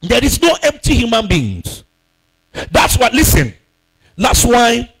 There is no empty human beings. That's what, listen, that's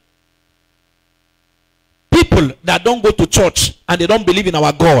why people that don't go to church and they don't believe in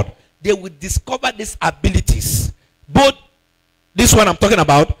our God, they will discover these abilities. Both this one I'm talking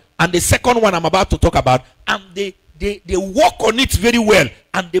about and the second one I'm about to talk about, and they work on it very well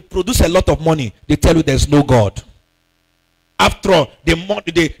and they produce a lot of money. They tell you there's no God. After all, the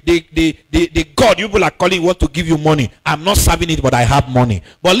God you people are calling want to give you money. I'm not serving it, but I have money.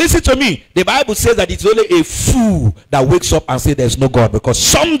 But listen to me. The Bible says that it's only a fool that wakes up and says there's no God. Because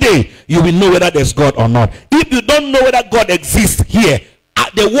someday you will know whether there's God or not. If you don't know whether God exists here,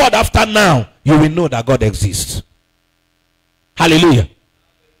 at the word after now, you will know that God exists. Hallelujah.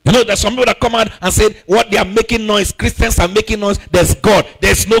 You know, there's some people that come out and say, what they are making noise, Christians are making noise, there's God.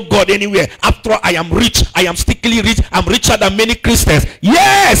 There's no God anywhere. After all, I am rich. I am stickily rich. I'm richer than many Christians.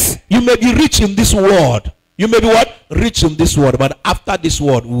 Yes, you may be rich in this world. You may be what? Rich in this world. But after this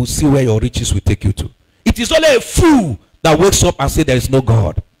world, we will see where your riches will take you to. It is only a fool that wakes up and says there is no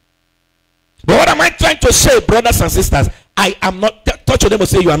God. But what am I trying to say, brothers and sisters? I am not, touch them and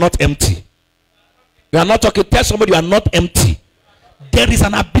say you are not empty. You are not talking, tell somebody you are not empty. There is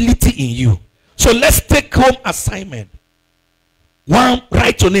an ability in you. So let's take home assignment. 1,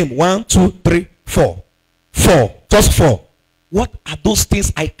 write your name. 1, 2, 3, 4. 4. Just 4. What are those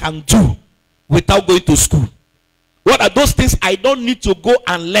things I can do without going to school? What are those things I don't need to go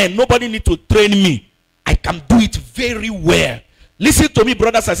and learn? Nobody needs to train me. I can do it very well. Listen to me,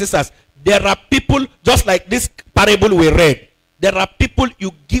 brothers and sisters. There are people, just like this parable we read. There are people,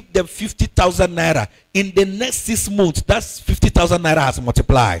 you give them 50,000 naira. In the next 6 months, that's 50,000 naira has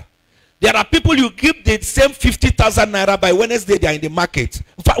multiplied. There are people, you give the same 50,000 naira, by Wednesday they are in the market.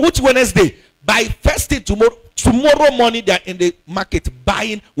 In fact, which Wednesday? By first thing tomorrow morning they are in the market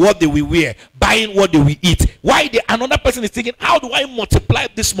buying what they will wear, buying what they will eat. Why? Another person is thinking, how do I multiply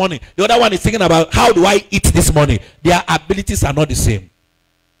this money? The other one is thinking about, how do I eat this money? Their abilities are not the same.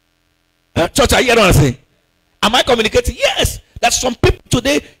 Church, are you hearing what I'm saying? Am I communicating? Yes. That some people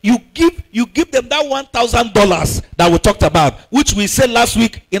today, you give them that $1,000 that we talked about, which we said last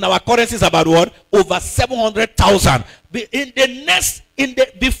week in our currencies about what? Over 700,000.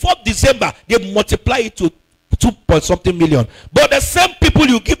 Before December, they multiply it to 2 million. But the same people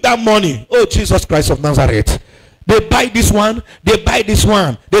you give that money, oh Jesus Christ of Nazareth, they buy this one, they buy this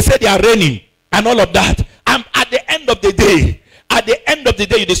one. They say they are reigning and all of that. And at the end of the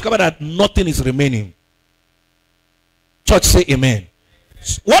day, you discover that nothing is remaining. Church, say amen.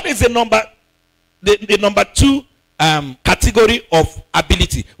 What is the number 2 category of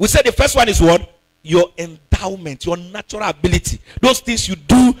ability? We said the first one is what? Your endowment, your natural ability. Those things you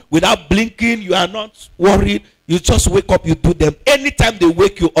do without blinking, you are not worried. You just wake up, you do them. Anytime they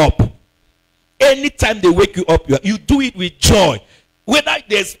wake you up, you do it with joy. Whether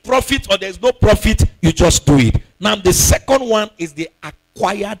there's profit or there's no profit, you just do it. Now the second one is the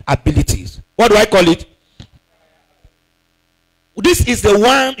acquired abilities. What do I call it? This is the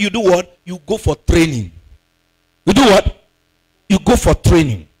one you do what? You go for training. You do what? You go for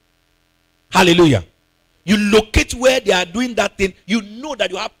training. Hallelujah. You locate where they are doing that thing. You know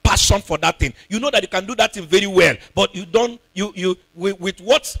that you have passion for that thing. You know that you can do that thing very well. But you don't, with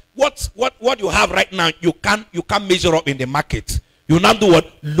what you have right now, you can't measure up in the market. You now do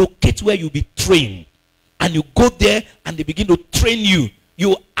what? Locate where you be trained. And you go there and they begin to train you.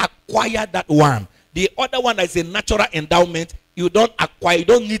 You acquire that one. The other one is a natural endowment. You don't acquire, you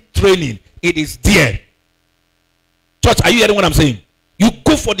don't need training. It is there. Church, are you hearing what I'm saying? You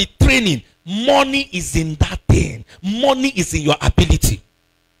go for the training. Money is in that thing. Money is in your ability.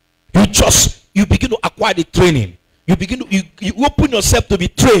 You begin to acquire the training. You open yourself to be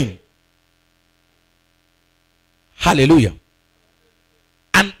trained. Hallelujah.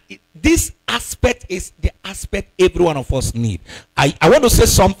 And this aspect is the aspect every one of us need. I want to say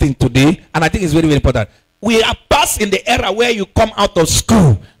something today, and I think it's very, very important. We are past in the era where you come out of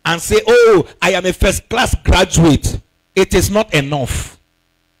school and say, oh, I am a first class graduate. It is not enough.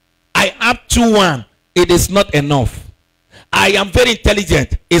 I have 2-1. It is not enough. I am very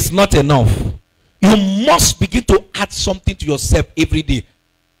intelligent. It's not enough. You must begin to add something to yourself every day.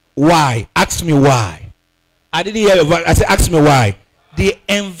 Why? Ask me why. I didn't hear your voice. I said, ask me why. The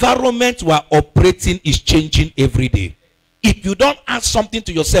environment we are operating is changing every day. If you don't add something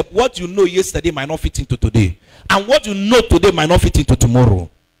to yourself, what you know yesterday might not fit into today. And what you know today might not fit into tomorrow.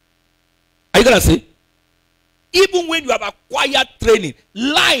 Are you going to say? Even when you have acquired training,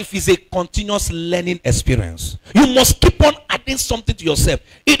 life is a continuous learning experience. You must keep on adding something to yourself.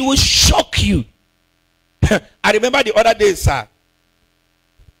 It will shock you. I remember the other day, sir,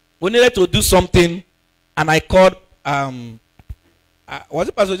 we needed to do something, and I called, was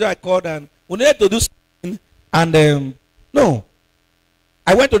it Pastor Joe? I called, and we needed to do something, and no,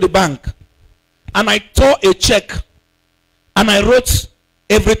 I went to the bank, and I tore a check, and I wrote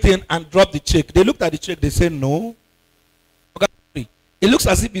everything and dropped the check. They looked at the check. They said, no. It looks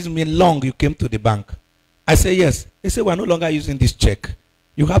as if it's been long you came to the bank. I said, yes. They said, we're no longer using this check.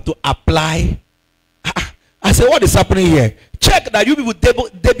 You have to apply. I said, what is happening here? Check that you people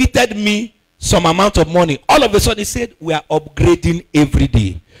debited me some amount of money. All of a sudden, they said, we are upgrading every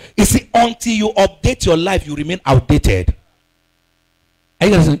day. You see, until you update your life, you remain outdated. Are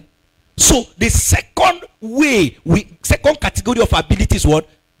you understand? So the second category of ability is what?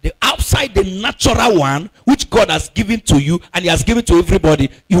 The outside the natural one, which God has given to you and he has given to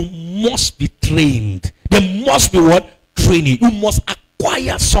everybody, you must be trained. There must be what? Training. You must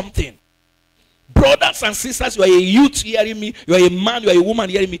acquire something. Brothers and sisters, you are a youth hearing me, you are a man, you are a woman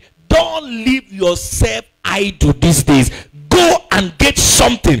hearing me. Don't leave yourself idle these days. Go and get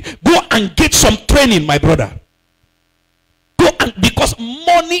something. Go and get some training, my brother. Because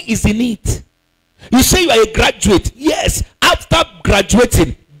money is in it. You say you are a graduate. Yes. After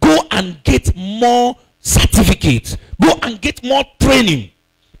graduating, go and get more certificates. Go and get more training.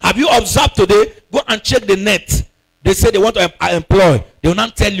 Have you observed today? Go and check the net. They say they want to employ. They will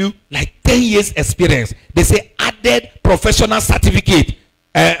not tell you like 10 years experience. They say added professional certificate.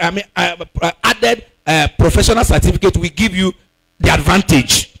 Added professional certificate will give you the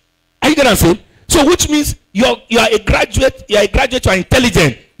advantage. Are you going to say? So which means you are a graduate, you are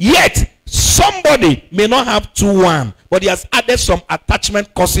intelligent, yet somebody may not have 2-1, but he has added some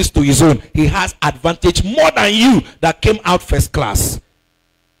attachment courses to his own. He has advantage more than you that came out first class.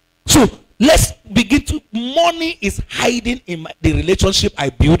 So let's begin to, money is hiding in the relationship I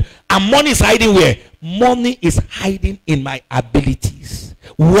build, and money is hiding where? Money is hiding in my abilities.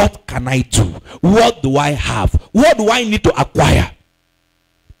 What can I do? What do I have? What do I need to acquire?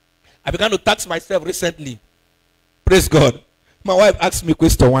 I began to tax myself recently. Praise God. My wife asked me a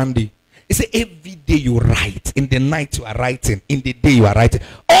question one day. He said, every day you write, in the night you are writing, in the day you are writing.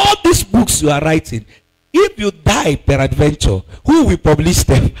 All these books you are writing, if you die peradventure, who will publish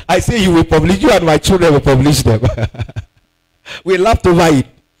them? I say you will publish, you and my children will publish them. We laughed over it.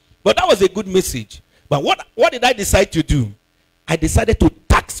 But that was a good message. But what did I decide to do? I decided to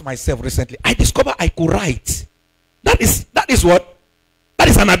tax myself recently. I discovered I could write. That is what? That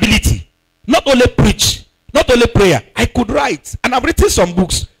is an ability. Not only preach, not only prayer. I could write. And I've written some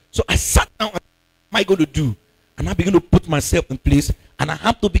books. So I sat down and what am I going to do? And I begin to put myself in place. And I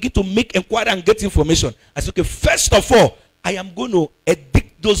have to begin to make inquiry and get information. I said, okay, first of all, I am going to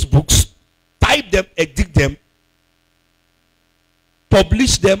edit those books, type them, edit them,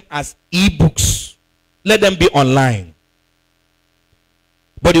 publish them as e-books. Let them be online.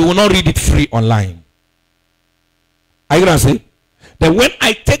 But you will not read it free online. Are you going to say? Then when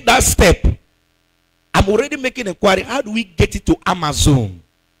I take that step, I'm already making inquiry. How do we get it to Amazon?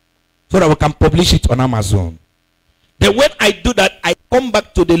 So that we can publish it on Amazon. Then when I do that, I come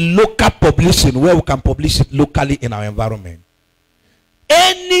back to the local publishing where we can publish it locally in our environment.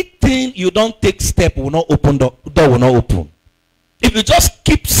 Anything you don't take step will not open, door will not open. If you just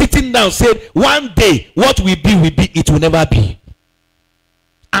keep sitting down, say, one day, what will be, it will never be.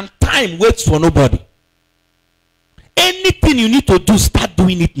 And time waits for nobody. Anything you need to do, start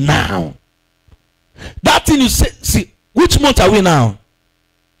doing it now. That thing you say, see, which month are we now?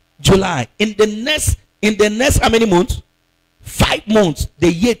 July. In the next how many months? 5 months.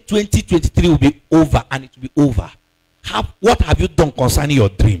 The year 2023 will be over, and it will be over. What have you done concerning your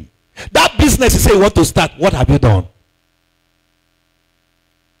dream? That business you say you want to start, what have you done?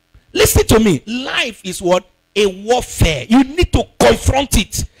 Listen to me. Life is what? A warfare. You need to confront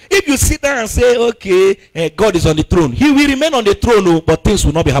it. If you sit there and say, okay, God is on the throne, he will remain on the throne, but things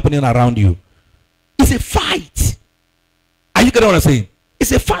will not be happening around you. It's a fight. Are you getting what I'm saying?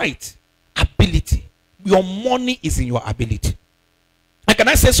 It's a fight. Ability. Your money is in your ability. And can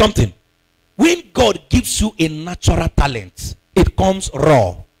I say something? When God gives you a natural talent, it comes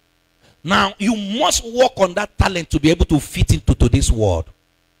raw. Now, you must work on that talent to be able to fit into today's world.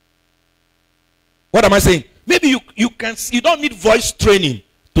 What am I saying? Maybe you don't need voice training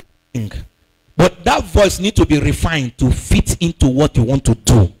to sing, but that voice needs to be refined to fit into what you want to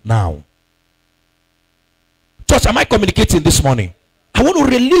do now. Church, am I communicating this morning? I want to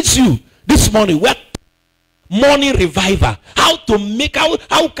release you this morning. Where money revival, how to make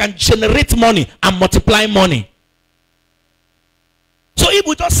how can generate money and multiply money. So if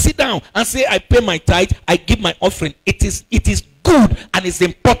we just sit down and say, I pay my tithe, I give my offering, it is good and it's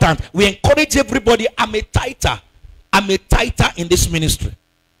important. We encourage everybody. I'm a tither. I'm a tither in this ministry.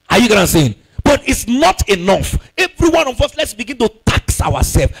 Are you gonna say? But it's not enough. Every one of us, let's begin to tax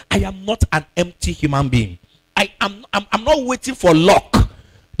ourselves. I am not an empty human being. I'm not waiting for luck.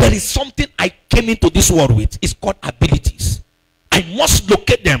 There is something I came into this world with. It's called abilities. I must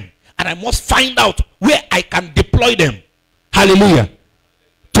locate them and I must find out where I can deploy them. Hallelujah.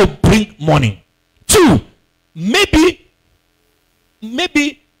 To bring money. 2, maybe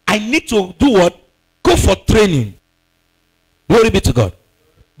I need to do what? Go for training. Glory be to God.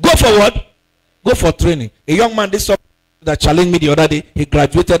 Go for what? Go for training. A young man that challenged me the other day, he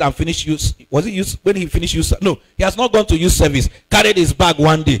graduated and finished youth. Was it youth? When he finished youth? No, he has not gone to youth service. Carried his bag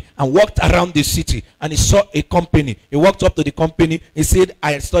one day and walked around the city and he saw a company. He walked up to the company. He said,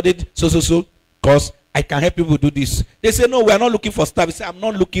 I studied so because I can help people do this. They say, no, we are not looking for staff. He said, I'm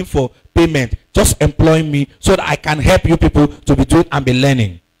not looking for payment. Just employ me so that I can help you people to be doing and be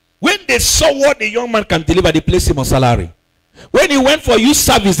learning. When they saw what the young man can deliver, they placed him on salary. When he went for youth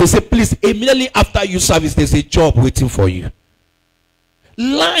service, they said, please, immediately after youth service, there's a job waiting for you.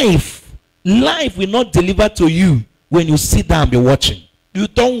 Life will not deliver to you when you sit down and be watching. You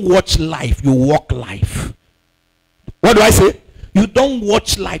don't watch life, you walk life. What do I say? You don't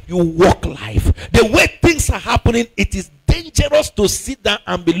watch life, you walk life. The way things are happening, it is dangerous to sit down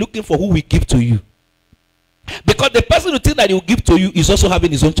and be looking for who will give to you. Because the person who thinks that he will give to you is also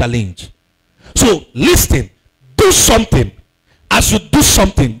having his own challenge. So listen, do something. As you do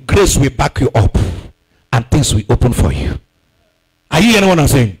something, grace will back you up and things will open for you. Are you hearing what I'm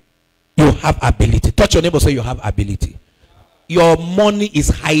saying? You have ability. Touch your neighbor, say you have ability. Your money is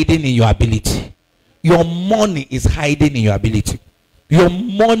hiding in your ability. Your money is hiding in your ability. Your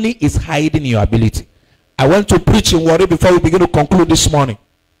money is hiding in your ability. I went to preach in Warri before we begin to conclude this morning.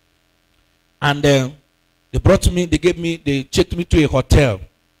 And they checked me to a hotel.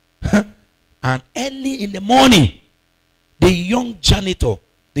 And early in the morning, the young janitor,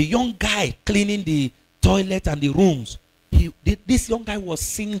 the young guy cleaning the toilet and the rooms, this young guy was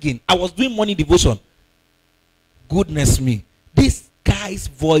singing. I was doing morning devotion. Goodness me. This guy's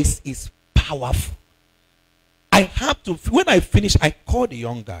voice is powerful. I have to, when I finished, I called the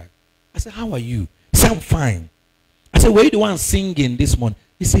young guy. I said, how are you? He said, I'm fine. I said, were you the one singing this morning?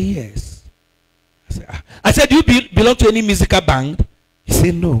 He said, yes. I said, do you belong to any musical band? He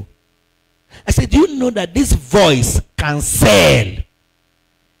said, no. I said, do you know that this voice can sell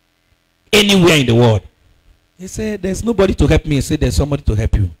anywhere in the world? He said, there's nobody to help me. He said, there's somebody to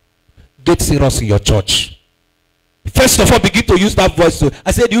help you. Get serious in your church. First of all, begin to use that voice.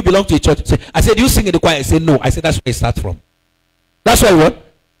 I said, do you belong to a church? I said, do you sing in the choir? I said, no. I said, that's where it starts from. That's where what?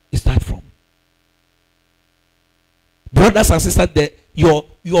 It starts from. Brothers and sisters,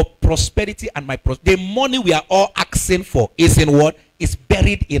 your prosperity and my prosperity, the money we are all asking for is in what? Is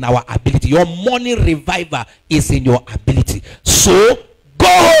buried in our ability. Your money revival is in your ability. So, go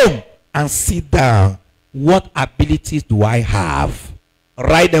home and sit down. What abilities do I have?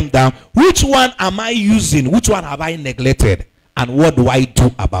 Write them down. Which one am I using? Which one have I neglected? And what do I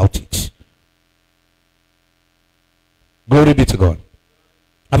do about it? Glory be to God.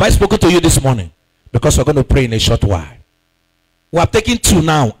 Have I spoken to you this morning? Because we're going to pray in a short while. We are taking two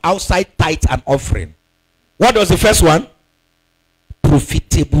now. Outside tithe and offering. What was the first one?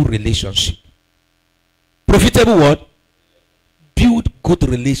 Profitable relationship. Profitable what? Build good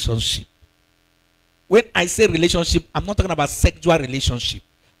relationship. When I say relationship, I'm not talking about sexual relationship.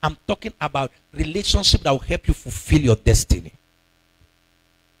 I'm talking about relationship that will help you fulfill your destiny.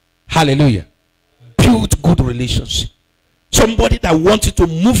 Hallelujah. Build good relationship. Somebody that wants you to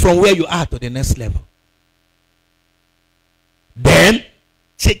move from where you are to the next level. Then,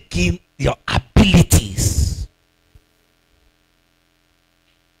 check in your abilities.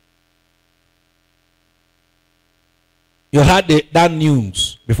 You heard that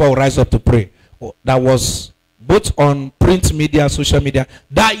news before we rise up to pray. That was both on print media, social media.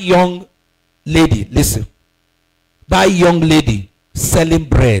 That young lady, listen. That young lady selling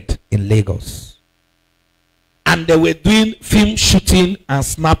bread in Lagos. And they were doing film shooting and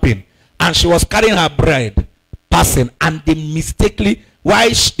snapping. And she was carrying her bread, passing. And they mistakenly, while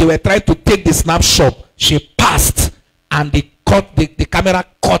they were trying to take the snapshot, she passed. And they caught, the camera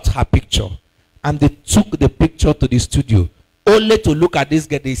caught her picture. And they took the picture to the studio. Only to look at this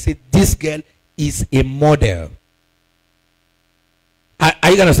girl, they said, this girl is a model.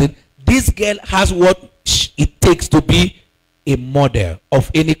 Are you gonna say this girl has what it takes to be a model of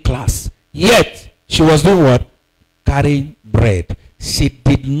any class? Yet she was doing what? Carrying bread. She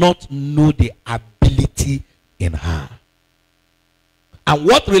did not know the ability in her. And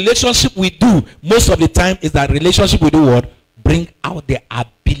what relationship we do most of the time is that relationship we do what? Bring out the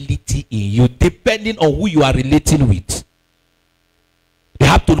ability in you, depending on who you are relating with. They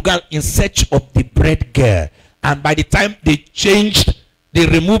have to go in search of the bread girl. And by the time they changed, they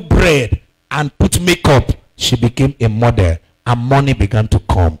removed bread and put makeup, she became a model. And money began to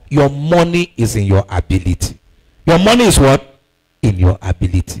come. Your money is in your ability. Your money is what? In your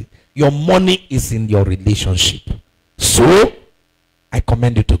ability. Your money is in your relationship. So, I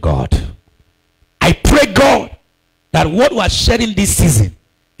commend you to God. I pray, God, that what we are sharing this season,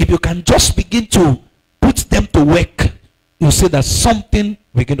 if you can just begin to put them to work, you see that something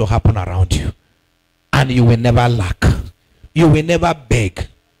begin to happen around you. And you will never lack. You will never beg.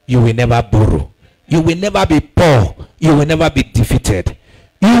 You will never borrow. You will never be poor. You will never be defeated.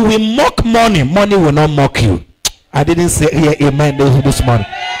 You will mock money. Money will not mock you. I didn't say here amen this morning.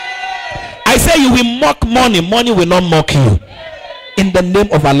 I say you will mock money. Money will not mock you. In the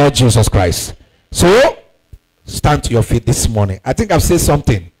name of our Lord Jesus Christ. So, stand to your feet this morning. I think I've said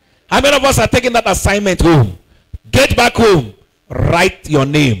something. How many of us are taking that assignment home? Get back home. Write your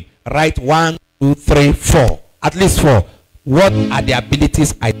name. Write 1, 2, 3, 4. At least 4. What are the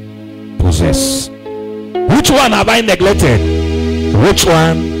abilities I possess? Which one have I neglected? Which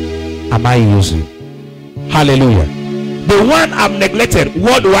one am I using? Hallelujah. The one I've neglected,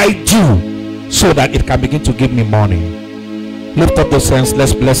 what do I do so that it can begin to give me money? Lift up those hands.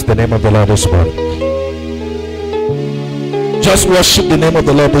 Let's bless the name of the Lord this morning. Just worship the name of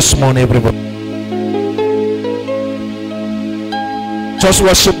the Lord this morning, everybody. Just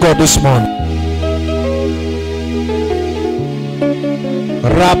worship God this morning.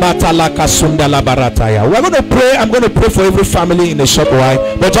 We're going to pray. I'm going to pray for every family in a short while.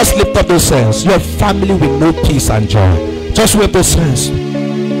 But just lift up those hands. Your family will know peace and joy. Just wave those hands.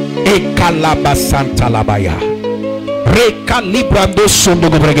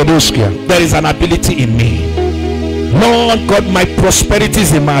 There is an ability in me. Lord God, my prosperity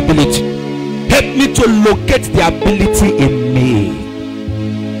is in my ability. Help me to locate the ability in me.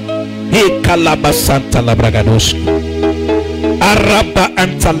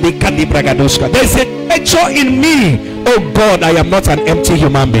 There's a nature in me. Oh God, I am not an empty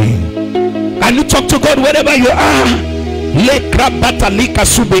human being. And you talk to God wherever you are.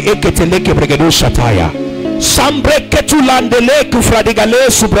 Sambre ketulandele kufradigale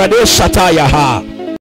subrade shataya ha.